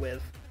playthrough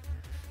with.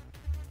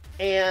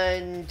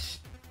 And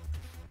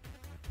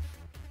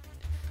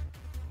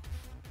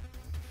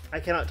I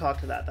cannot talk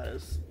to that. That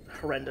is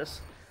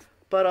horrendous.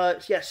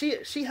 But yeah,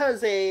 she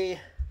has a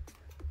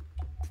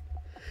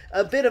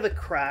bit of a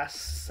crass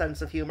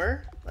sense of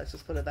humor. Let's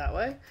just put it that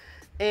way.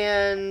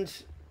 And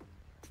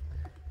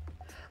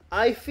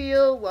I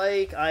feel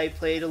like I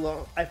played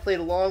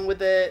along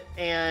with it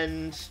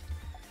and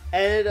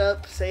ended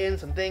up saying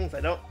some things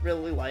I don't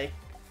really like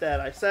that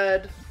I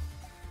said.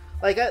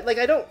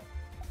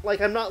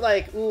 I'm not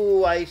like,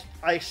 ooh, I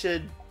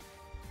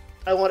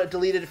want it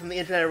deleted from the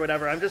internet or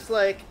whatever. I'm just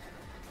like,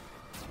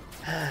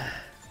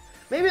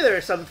 maybe there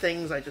are some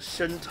things I just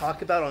shouldn't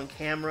talk about on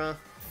camera.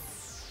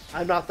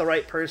 I'm not the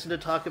right person to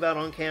talk about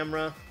on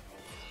camera.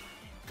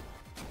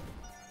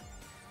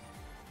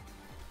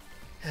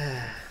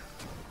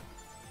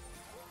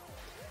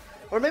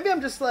 Or maybe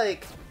I'm just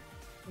like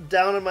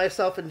down on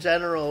myself in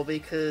general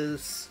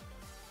because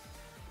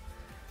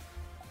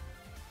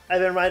I've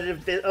been reminded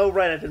of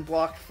I've been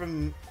blocked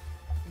from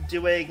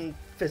doing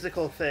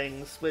physical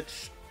things,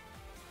 which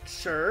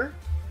sure.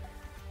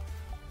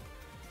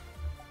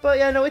 But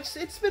yeah, no,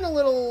 it's been a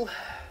little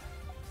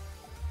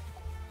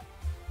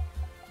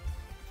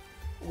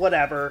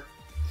whatever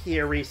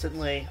here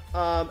recently.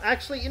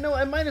 Actually, you know,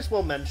 I might as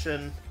well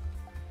mention.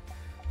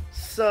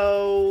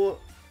 So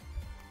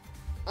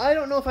I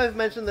don't know if I've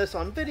mentioned this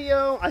on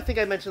video. I think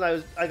I mentioned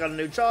I got a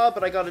new job,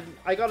 but I got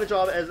a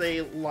job as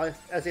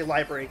a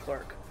library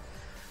clerk.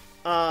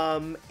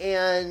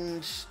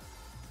 And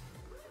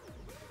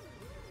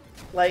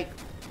like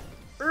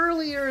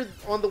earlier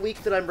on the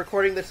week that I'm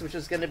recording this, which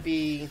is going to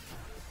be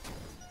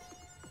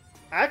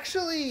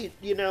actually,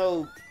 you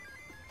know,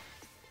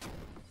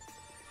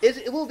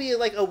 it will be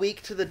like a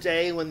week to the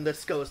day when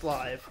this goes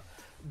live.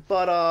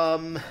 But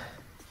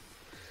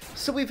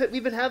so we've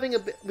been having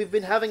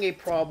a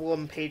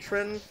problem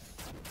patron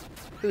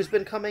who's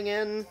been coming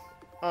in.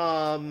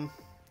 And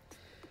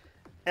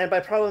by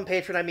problem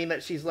patron I mean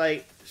that she's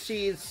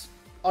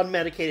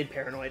unmedicated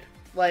paranoid.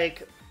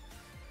 Like,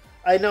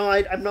 I'm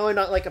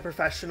not like a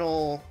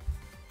professional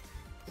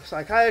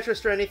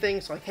psychiatrist or anything,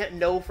 so I can't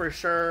know for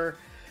sure.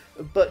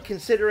 But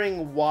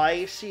considering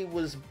why she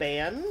was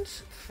banned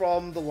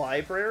from the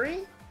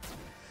library,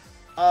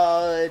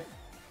 yeah,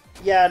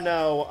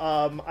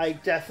 no, I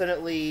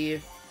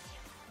definitely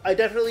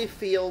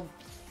feel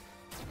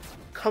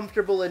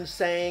comfortable in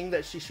saying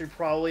that she should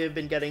probably have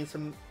been getting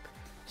some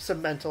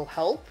mental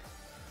help.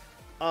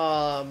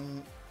 But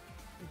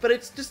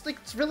it's just like,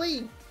 it's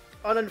really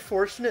an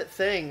unfortunate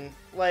thing,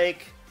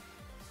 like,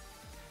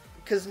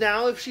 because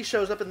now if she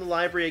shows up in the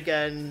library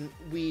again,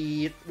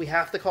 we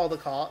have to call the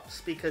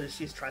cops because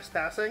she's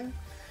trespassing.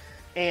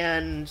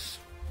 And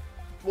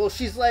well,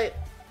 she's like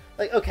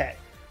okay,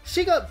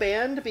 she got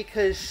banned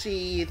because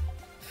she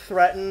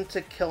threatened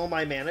to kill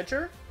my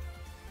manager.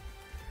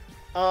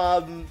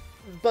 But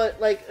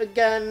like,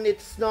 again,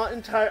 it's not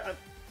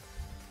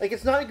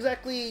it's not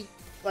exactly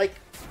like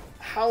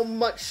how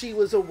much she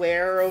was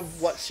aware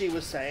of what she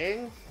was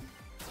saying,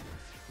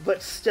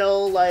 but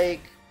still,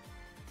 like,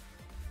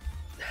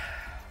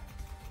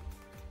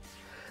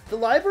 the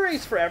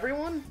library's for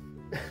everyone,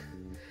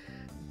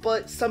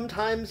 but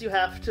sometimes you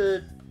have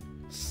to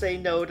say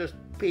no to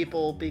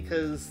people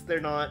because they're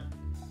not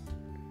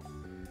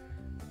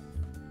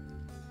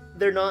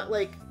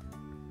like,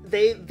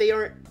 they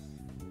aren't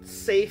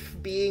safe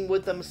being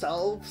with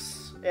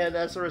themselves, and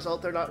as a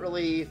result they're not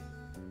really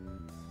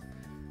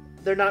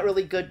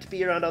good to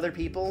be around other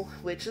people,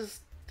 which is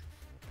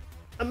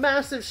a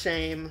massive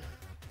shame.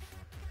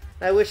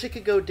 I wish it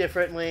could go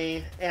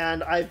differently,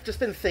 and I've just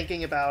been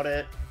thinking about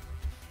it.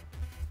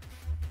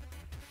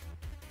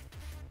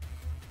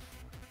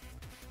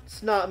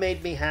 It's not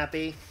made me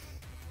happy,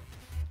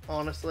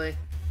 honestly.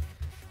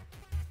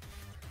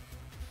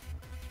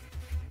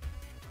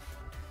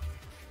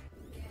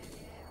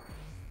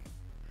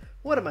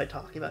 What am I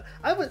talking about?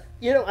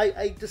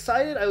 I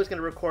decided I was going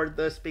to record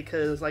this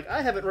because, like,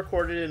 I haven't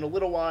recorded in a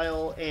little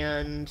while,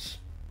 and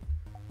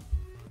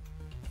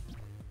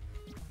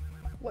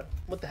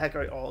what the heck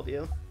are all of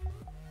you?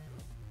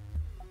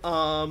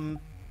 I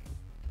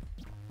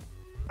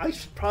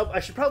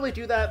should probably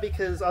do that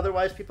because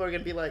otherwise people are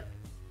going to be like,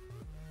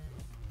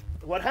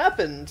 what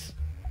happened?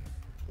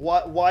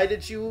 Why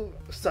did you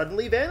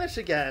suddenly vanish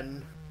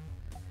again?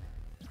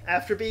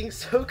 After being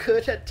so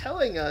good at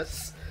telling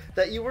us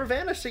that you were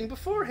vanishing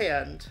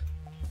beforehand.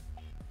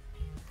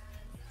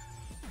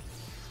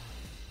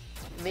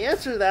 And the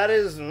answer to that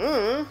is,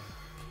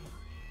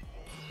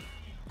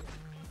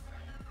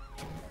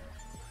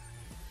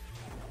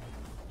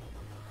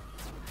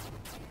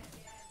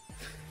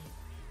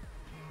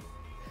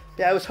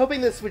 Yeah, I was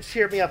hoping this would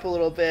cheer me up a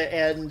little bit,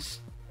 and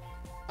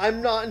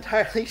I'm not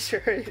entirely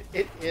sure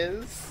it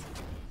is.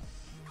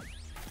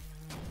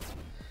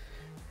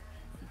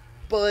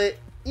 But,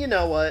 you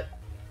know what?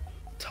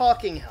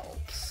 Talking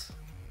helps.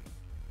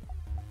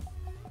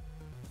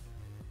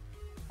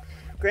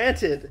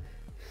 Granted,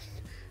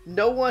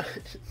 no one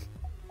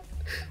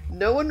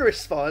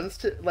responds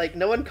to, like,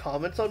 no one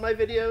comments on my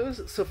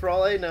videos, so for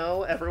all I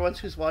know, everyone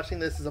who's watching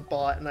this is a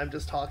bot and I'm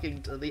just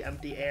talking to the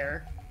empty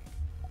air.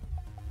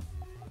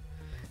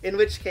 In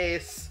which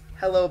case,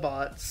 Hello,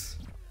 bots.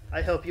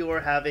 I hope you are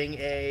having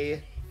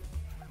a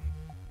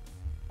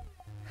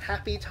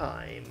happy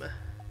time.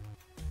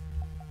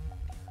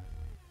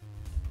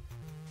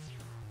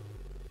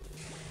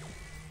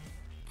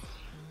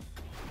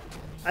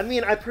 I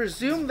mean, I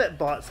presume that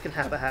bots can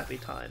have a happy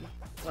time.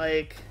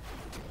 Like,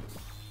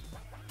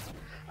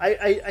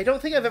 I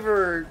don't think I've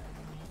ever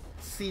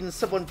seen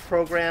someone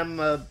program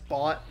a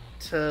bot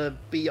to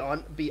be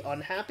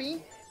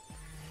unhappy.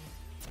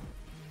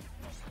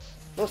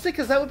 Mostly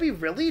because that would be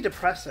really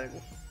depressing.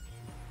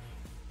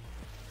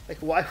 Like,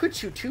 why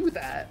would you do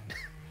that?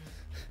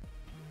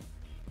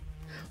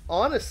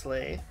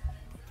 Honestly.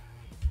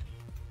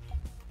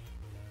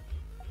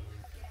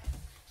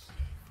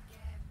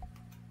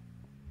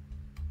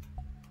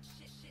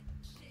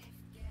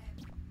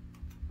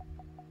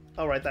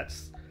 Alright,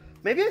 that's...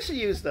 Maybe I should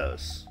use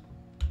those.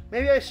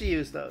 Maybe I should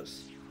use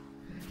those.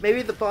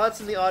 Maybe the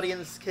bots in the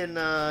audience can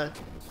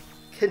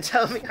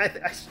tell me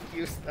I should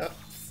use those.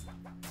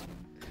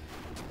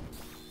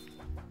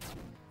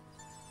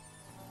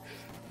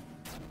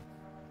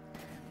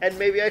 And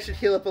maybe I should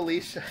heal up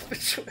Alicia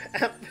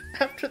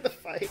after the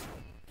fight.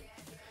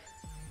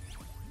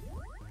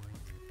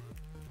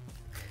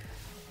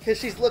 Because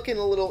she's looking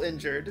a little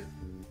injured.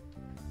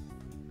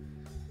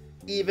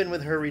 Even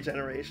with her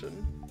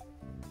regeneration.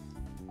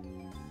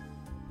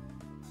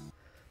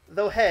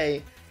 Though,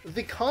 hey,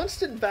 the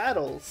constant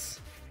battles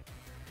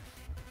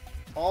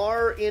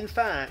are, in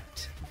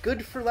fact,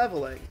 good for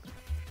leveling.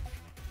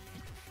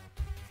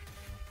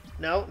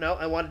 No,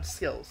 I wanted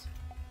skills.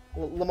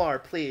 Lamar,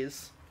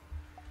 please.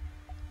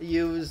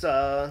 Use,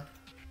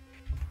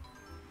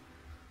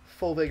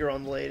 full vigor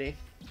on the lady.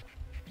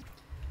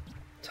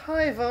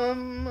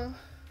 Tyvum!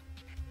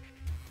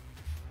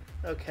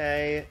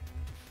 Okay.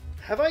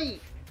 Have I...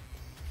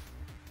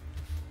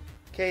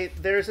 Okay,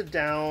 there's a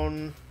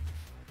down...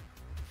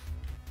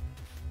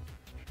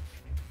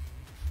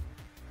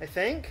 I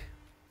think?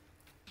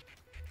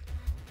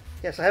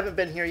 Yes, I haven't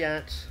been here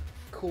yet.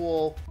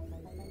 Cool.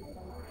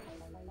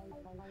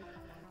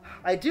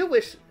 I do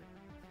wish...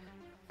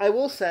 I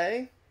will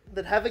say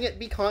that having it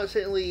be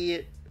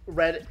constantly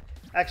red...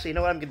 Actually, you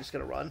know what? I'm just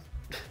gonna run.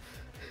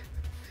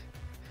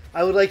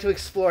 I would like to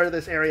explore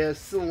this area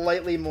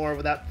slightly more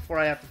before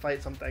I have to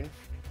fight something.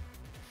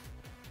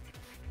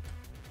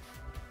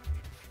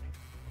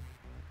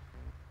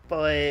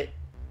 But...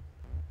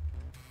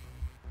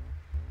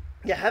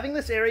 yeah, having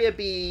this area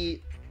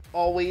be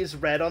always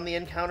red on the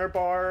encounter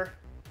bar...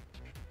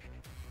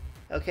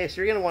 Okay, so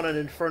you're gonna want an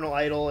Infernal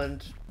Idol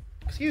and...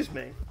 Excuse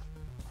me.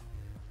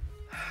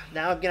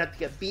 Now I'm gonna have to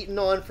get beaten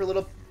on for a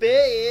little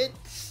bit.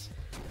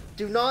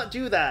 Do not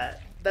do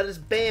that. That is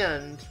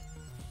banned.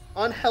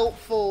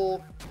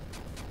 Unhelpful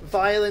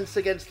violence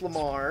against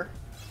Lamar.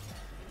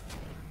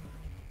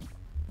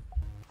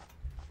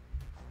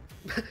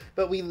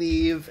 But we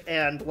leave,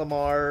 and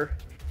Lamar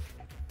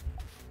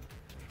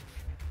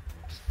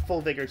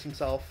full vigors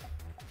himself.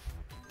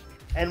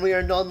 And we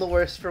are none the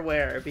worse for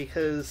wear,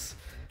 because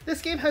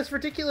this game has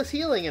ridiculous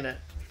healing in it.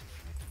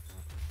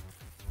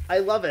 I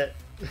love it.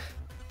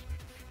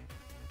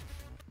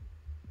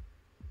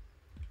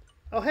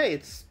 Oh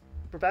hey,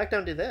 we're back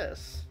down to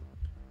this.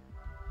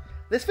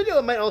 This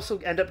video might also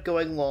end up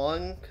going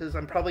long, because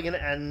I'm probably going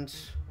to end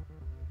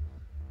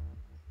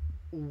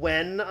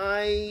when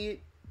I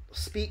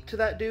speak to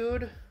that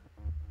dude.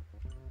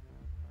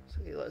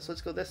 So okay,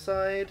 let's go this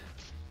side.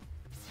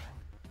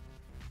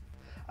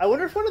 I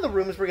wonder if one of the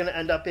rooms we're going to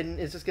end up in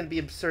is just going to be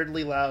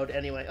absurdly loud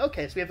anyway.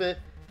 Okay, so we have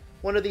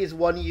one of these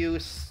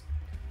one-use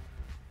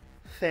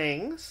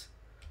things.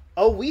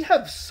 Oh, we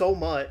have so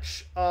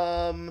much.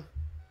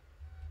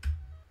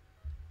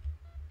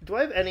 Do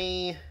I have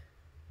any...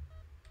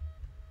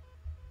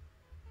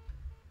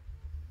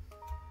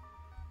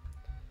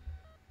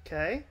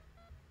 Okay.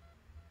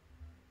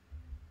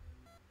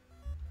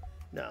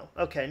 No.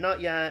 Okay,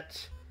 not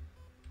yet.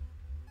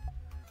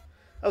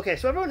 Okay,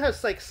 so everyone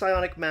has, like,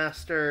 Psionic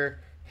Master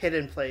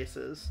hidden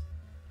places.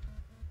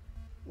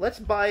 Let's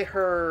buy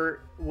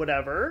her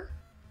whatever.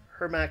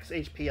 Her max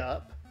HP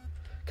up.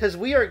 Because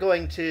we are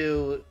going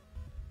to...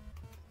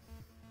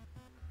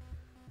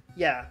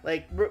 Yeah,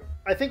 like,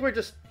 I think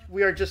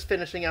we are just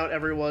finishing out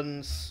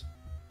everyone's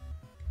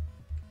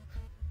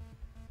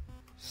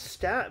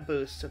stat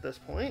boosts at this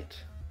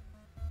point.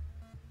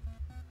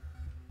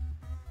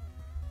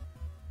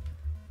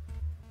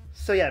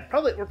 So yeah,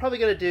 we're probably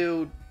going to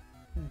do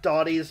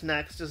Dottie's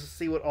next, just to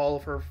see what all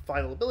of her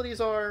final abilities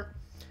are.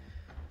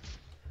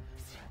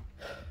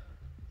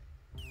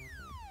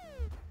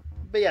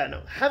 But yeah,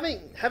 no,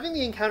 having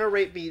the encounter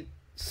rate be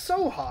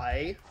so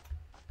high,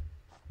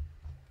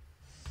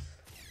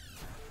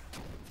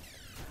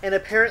 and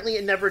apparently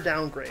it never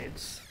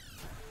downgrades,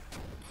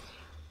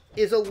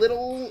 is a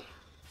little...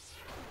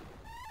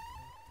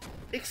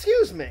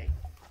 Excuse me.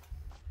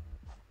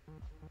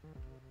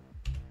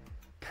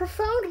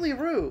 Profoundly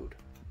rude.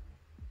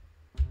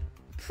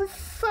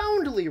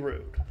 Profoundly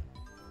rude.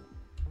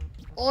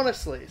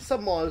 Honestly,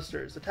 some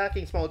monsters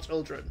attacking small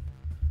children.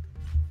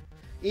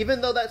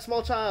 Even though that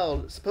small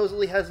child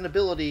supposedly has an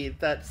ability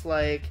that's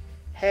like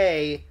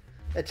Hey,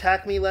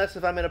 attack me less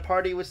if I'm in a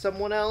party with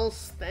someone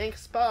else.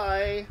 Thanks,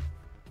 bye.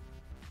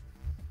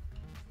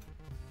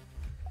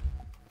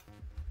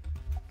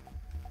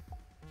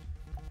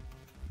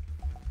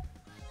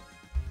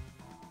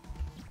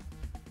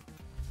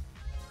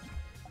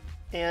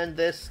 And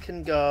this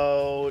can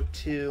go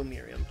to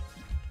Miriam.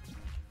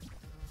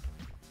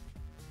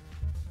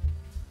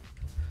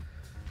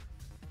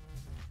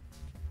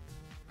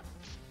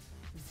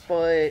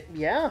 But,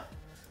 yeah.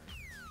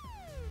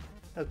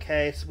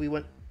 Okay, so we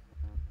went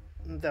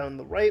down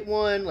the right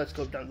one. Let's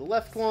go down the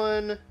left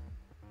one.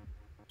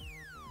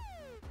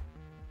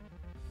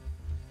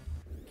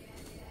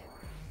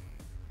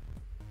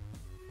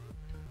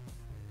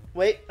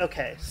 Wait,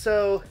 okay,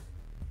 so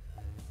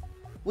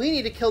we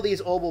need to kill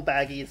these obel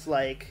baggies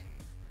like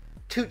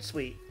toot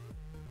sweet.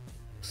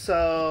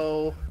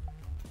 So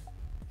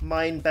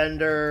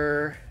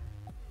Mindbender,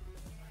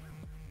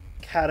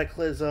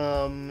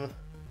 Cataclysm,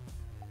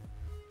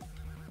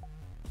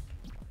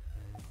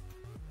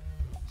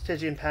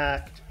 Stygian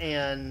Pact,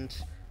 and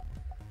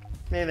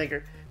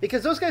Maymaker.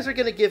 Because those guys are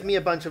going to give me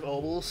a bunch of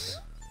obels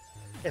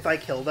if I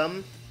kill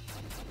them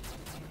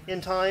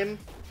in time.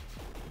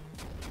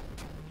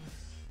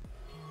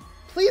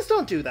 Please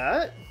don't do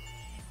that.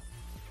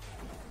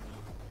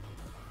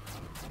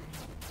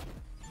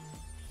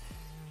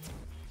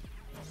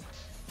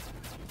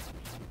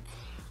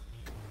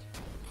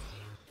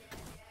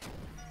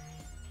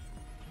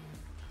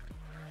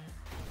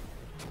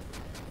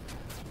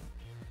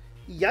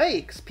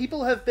 Yikes,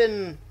 people have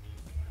been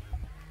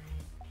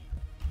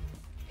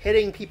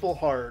hitting people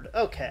hard.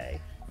 Okay.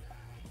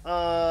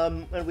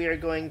 And we are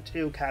going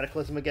to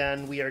Cataclysm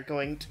again. We are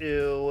going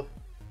to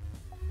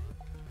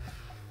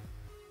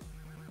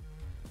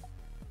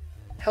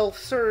Health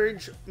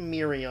Surge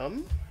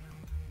Miriam.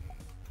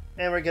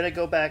 And we're gonna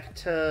go back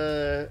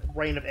to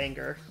Reign of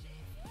Anger.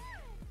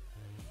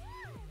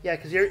 Yeah,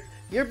 because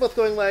you're both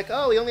going like,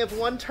 oh, we only have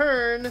one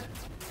turn.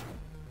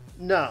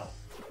 No.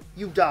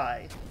 You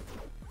die.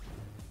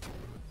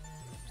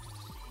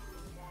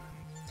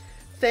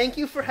 Thank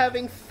you for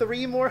having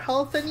 3 more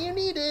health than you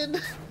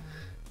needed.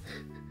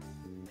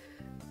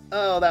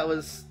 Oh, that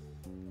was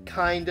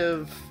kind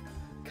of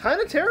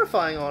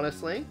terrifying,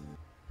 honestly.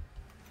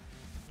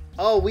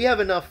 Oh, we have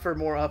enough for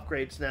more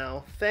upgrades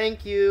now.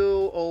 Thank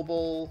you,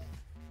 Obel.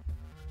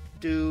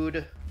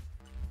 Dude.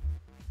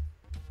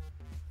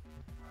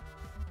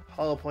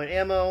 Hollow point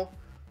ammo.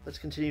 Let's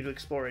continue to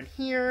explore in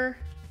here.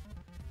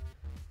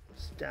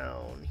 What's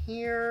down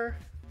here?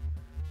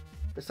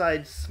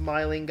 Besides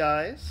smiling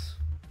guys.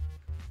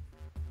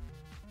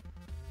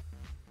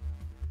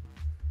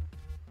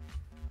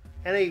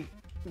 And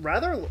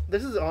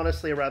this is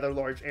honestly a rather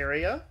large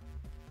area.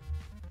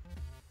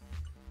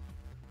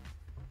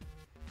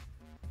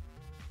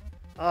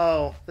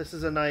 Oh, this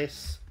is a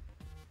nice...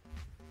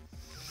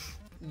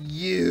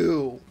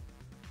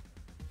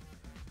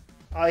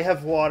 I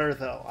have water,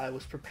 though. I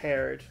was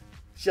prepared.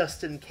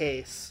 Just in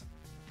case.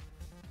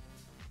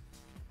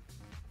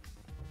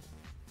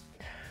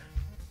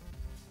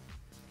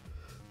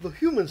 The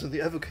humans and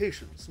the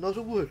evocations. Not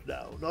a word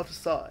now, not a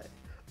sigh.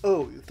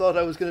 Oh, you thought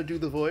I was going to do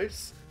the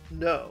voice?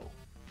 No.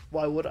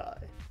 Why would I?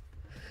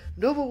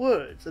 Noble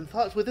words and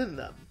thoughts within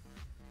them.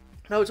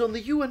 Now it's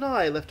only you and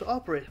I left to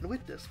operate and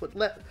witness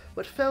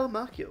what fell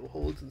Makyo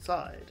holds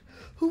inside.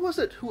 Who was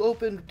it who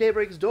opened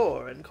Daybreak's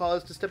door and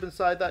caused to step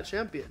inside that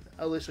champion,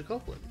 Alicia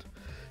Copeland?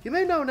 You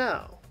may know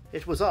now.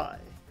 It was I.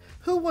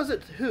 Who was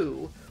it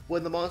who,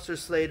 when the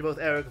monsters slayed both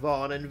Eric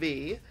Vaughn and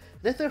V,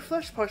 knit their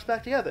flesh parts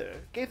back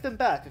together, gave them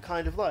back a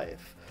kind of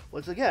life?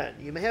 Once again,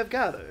 you may have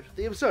gathered,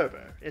 the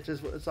observer, it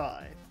was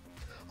I.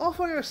 All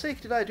for your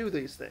sake did I do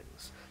these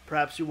things.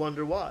 Perhaps you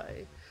wonder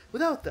why.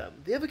 Without them,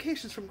 the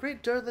evocations from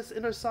Great Durlith's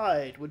inner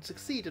side would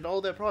succeed in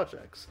all their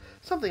projects,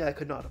 something I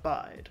could not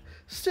abide.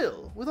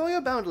 Still, with all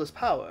your boundless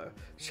power,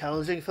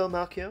 challenging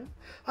Makyo,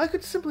 I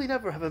could simply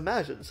never have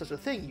imagined such a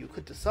thing you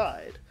could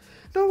decide,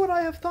 nor would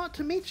I have thought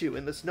to meet you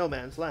in this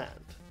no-man's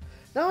land.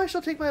 Now I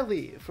shall take my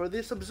leave, for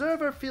this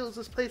observer feels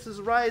this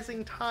place's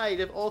rising tide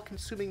of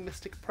all-consuming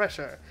mystic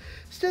pressure,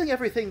 stealing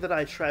everything that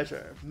I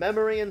treasure,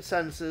 memory and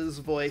senses,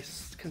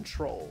 voice,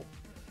 control.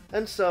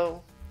 And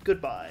so,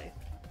 goodbye.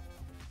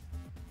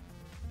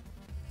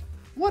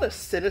 What a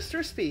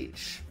sinister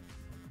speech.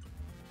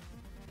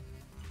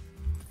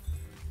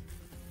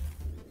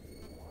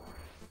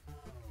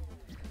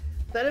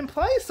 That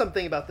implies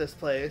something about this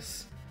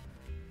place.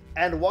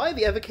 And why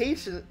the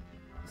evocation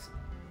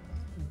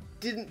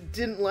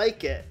didn't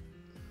like it.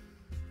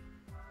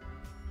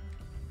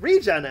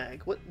 Regen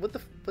egg. What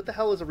the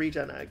hell is a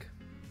regen egg?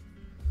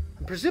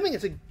 I'm presuming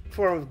it's a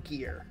form of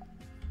gear.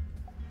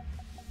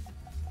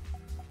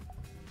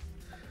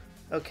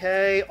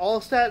 Okay,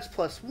 all stats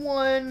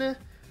 +1.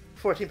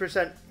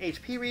 14%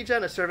 HP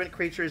regen, a servant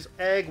creature's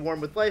egg,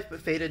 warm with life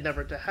but fated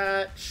never to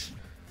hatch.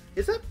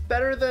 Is that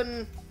better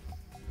than...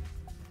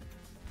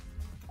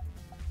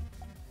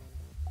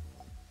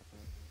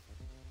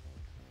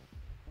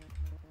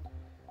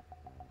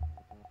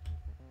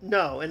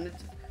 No, and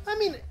I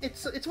mean,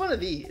 it's one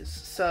of these,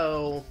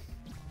 so...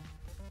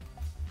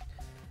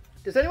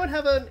 Does anyone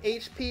have an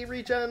HP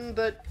regen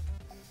that...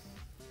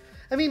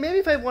 I mean, maybe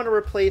if I want to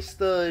replace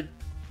the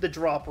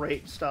drop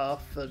rate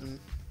stuff and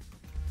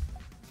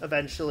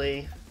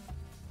eventually...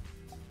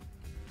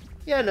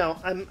 Yeah, no,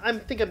 I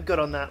think I'm good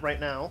on that right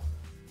now.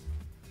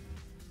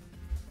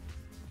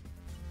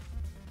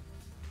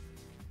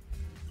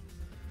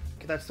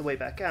 Okay, that's the way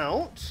back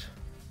out.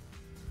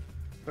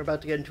 We're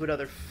about to get into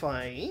another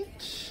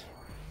fight.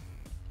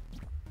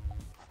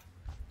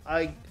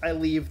 I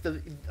leave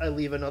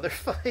another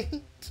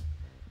fight.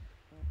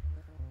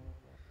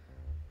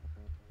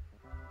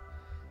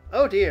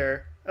 Oh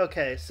dear.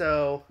 Okay,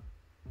 so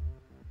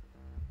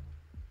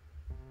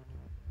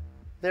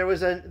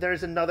there's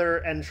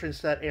another entrance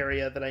to that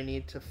area that I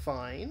need to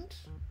find.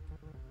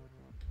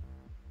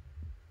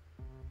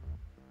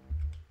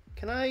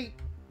 Can I?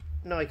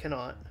 No, I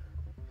cannot.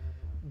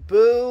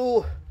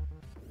 Boo!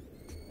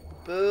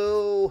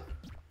 Boo!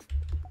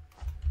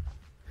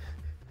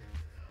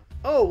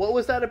 Oh, what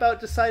was that about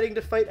deciding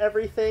to fight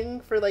everything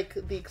for, like,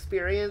 the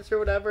experience or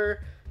whatever?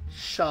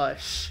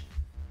 Shush.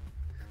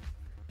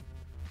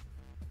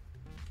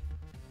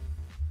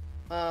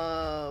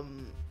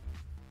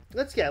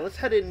 Let's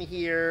head in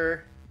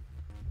here.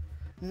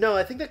 No,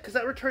 I think that's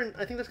gonna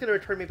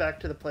return me back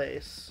to the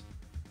place.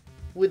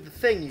 With the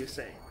thing, you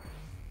say.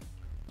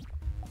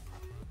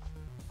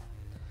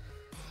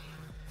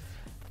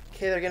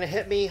 Okay, they're gonna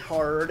hit me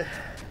hard.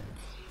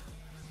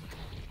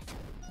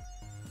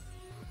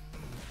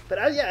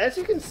 But yeah, as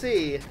you can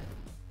see,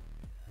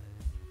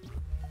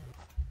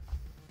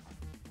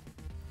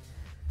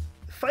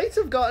 fights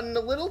have gotten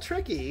a little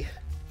tricky.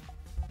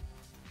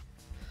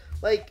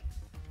 Like,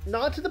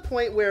 not to the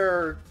point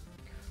where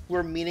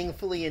we're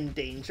meaningfully in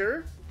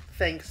danger,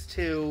 thanks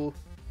to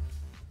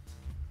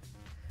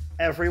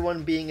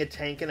everyone being a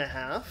tank and a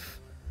half.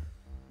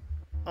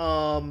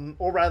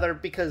 Or rather,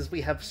 because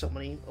we have so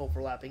many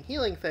overlapping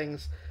healing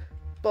things.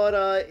 But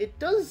it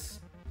does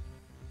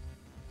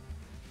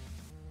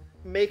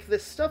make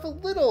this stuff a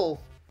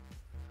little...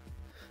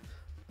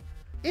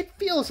 It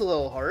feels a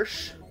little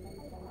harsh.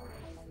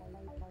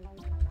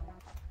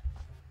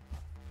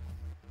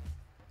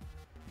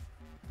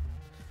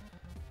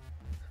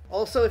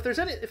 Also, if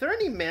there are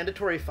any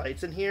mandatory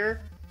fights in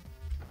here,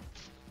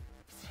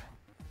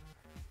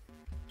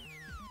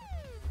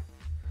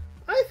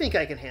 I think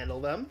I can handle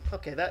them.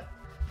 Okay,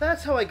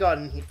 that's how I got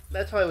in here.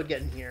 That's how I would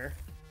get in here.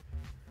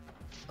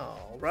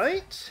 All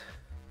right.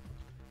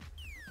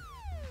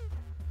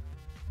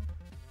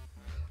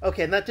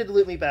 Okay, and that did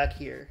loot me back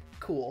here.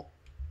 Cool.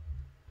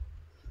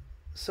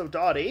 So,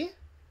 Dottie,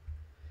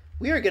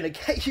 we are gonna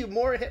get you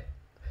more hit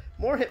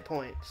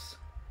points.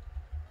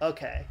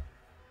 Okay.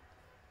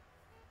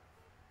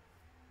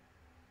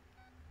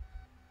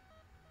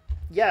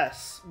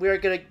 Yes, we are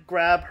gonna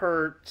grab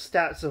her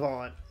stat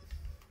savant.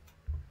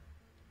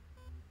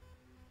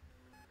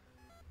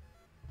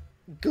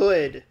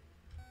 Good.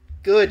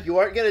 Good, you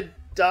aren't gonna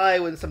die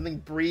when something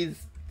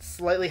breathes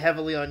slightly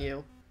heavily on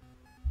you.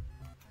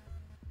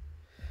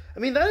 I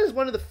mean, that's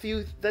one of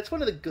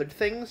the good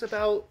things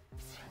about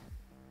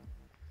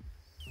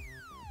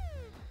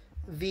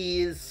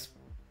this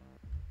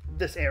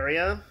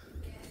area.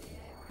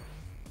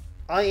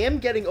 I am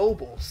getting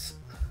obols.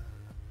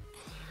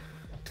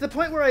 To the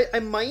point where I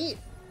might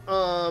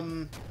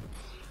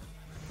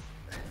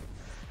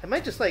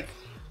just, like,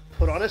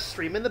 put on a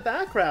stream in the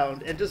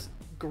background and just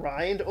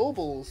grind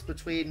obols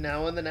between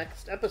now and the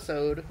next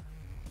episode.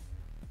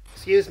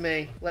 Excuse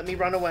me, let me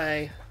run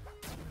away.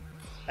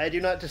 I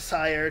do not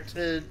desire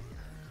to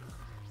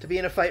be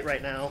in a fight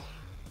right now.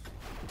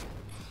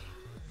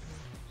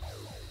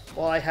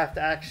 Well, I have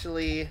to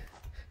actually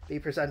be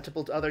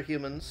presentable to other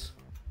humans.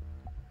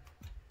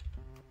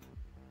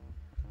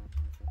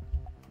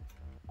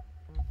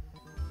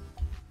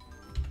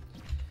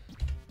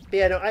 But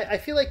yeah, no, I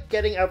feel like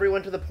getting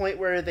everyone to the point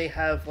where they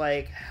have,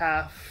 like,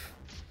 half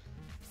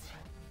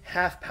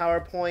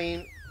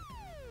PowerPoint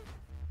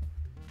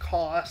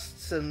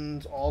costs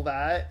and all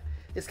that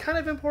is kind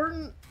of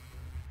important.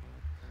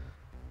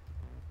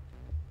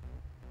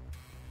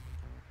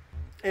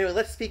 Anyway,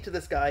 let's speak to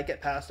this guy,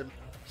 get past him.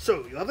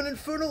 So, you have an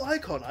infernal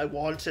icon. I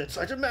want it.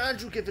 I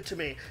demand you give it to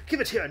me. Give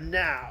it here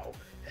now.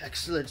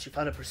 Excellent, you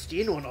found a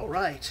pristine one, all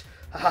right.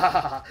 Ha ha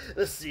ha ha.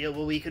 The seal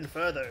will weaken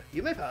further.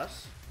 You may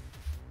pass.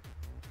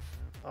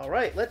 All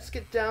right, let's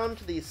get down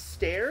to these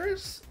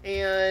stairs,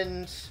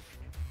 and...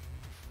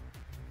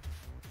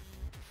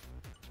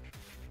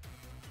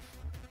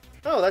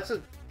 Oh, that's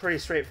a pretty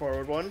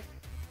straightforward one.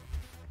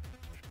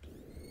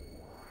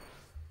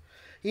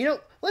 You know,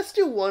 let's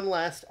do one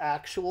last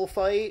actual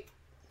fight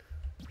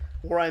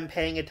where I'm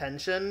paying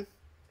attention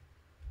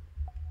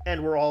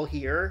and we're all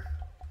here.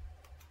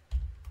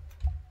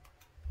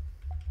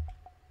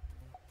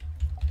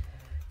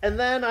 And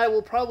then I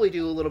will probably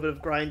do a little bit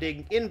of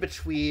grinding in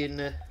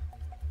between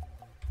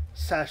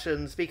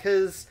sessions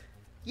because,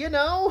 you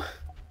know...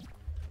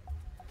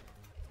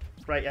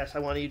 Right, yes, I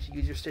want you to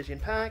use your Stygian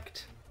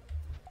Pact.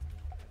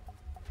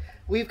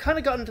 We've kind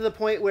of gotten to the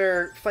point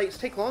where fights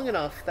take long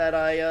enough that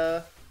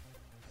I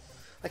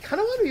kind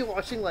of want to be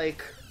watching,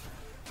 like,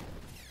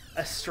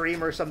 a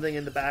stream or something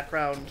in the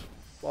background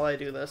while I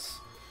do this.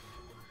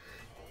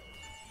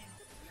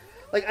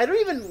 Like, I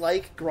don't even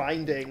like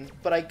grinding,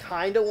 but I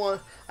kind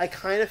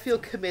of feel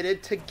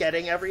committed to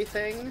getting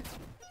everything.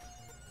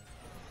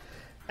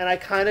 And I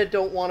kind of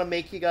don't want to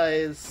make you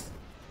guys,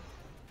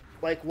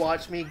 like,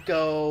 watch me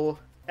go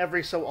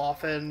every so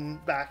often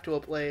back to a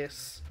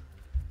place.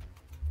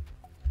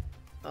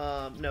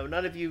 No,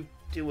 none of you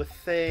do a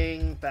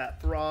thing.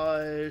 Bat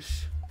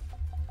barrage.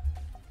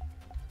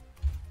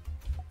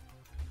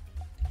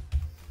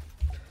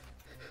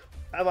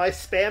 Am I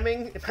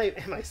spamming?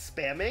 Am I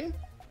spamming?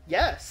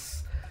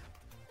 Yes.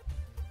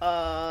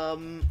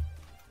 But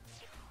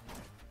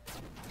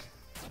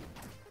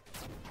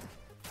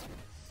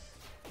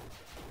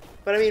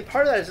I mean,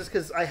 part of that is just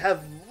because I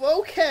have...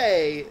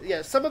 Okay!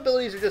 Yeah, some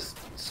abilities are just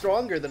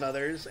stronger than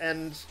others,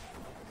 and...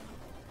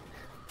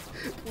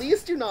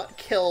 Please do not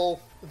kill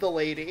the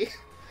lady.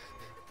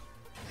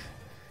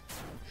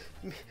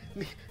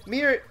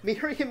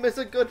 Miriam is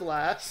a good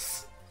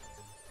lass.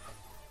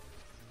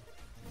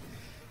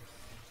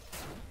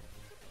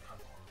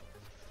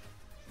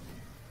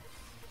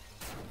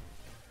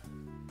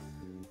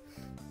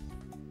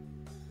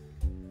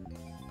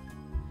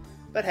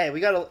 But hey, we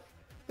got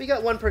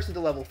one person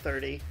to level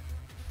 30.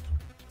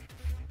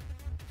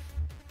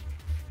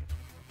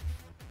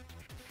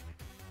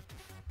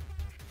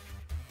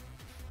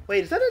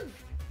 Wait, is that a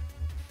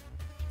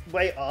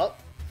way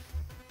up?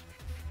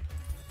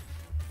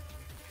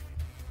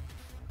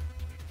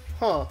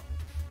 Huh.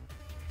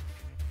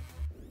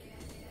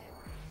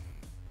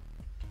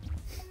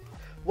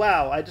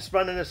 Wow, I just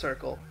run in a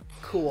circle.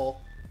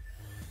 Cool.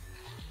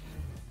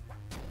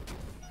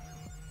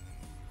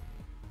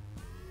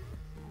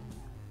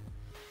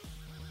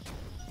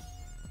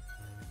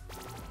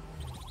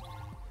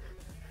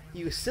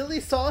 You silly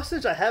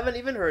sausage, I haven't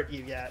even hurt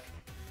you yet.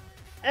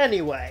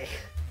 Anyway.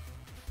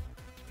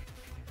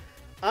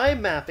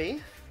 I'm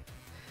Mappy.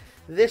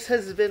 This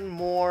has been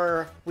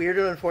more weird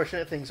and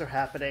unfortunate things are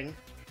happening.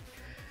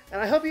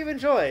 And I hope you've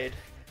enjoyed.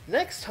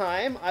 Next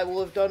time, I will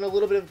have done a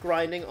little bit of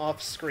grinding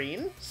off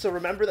screen. So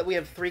remember that we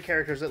have 3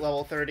 characters at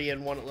level 30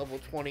 and 1 at level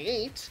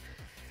 28.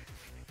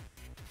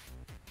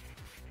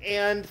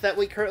 And that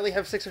we currently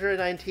have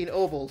 619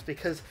 obols,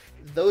 because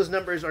those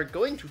numbers are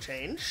going to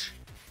change.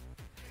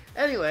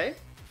 Anyway,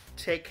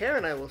 take care,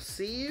 and I will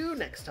see you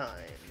next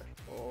time.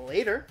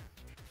 Later.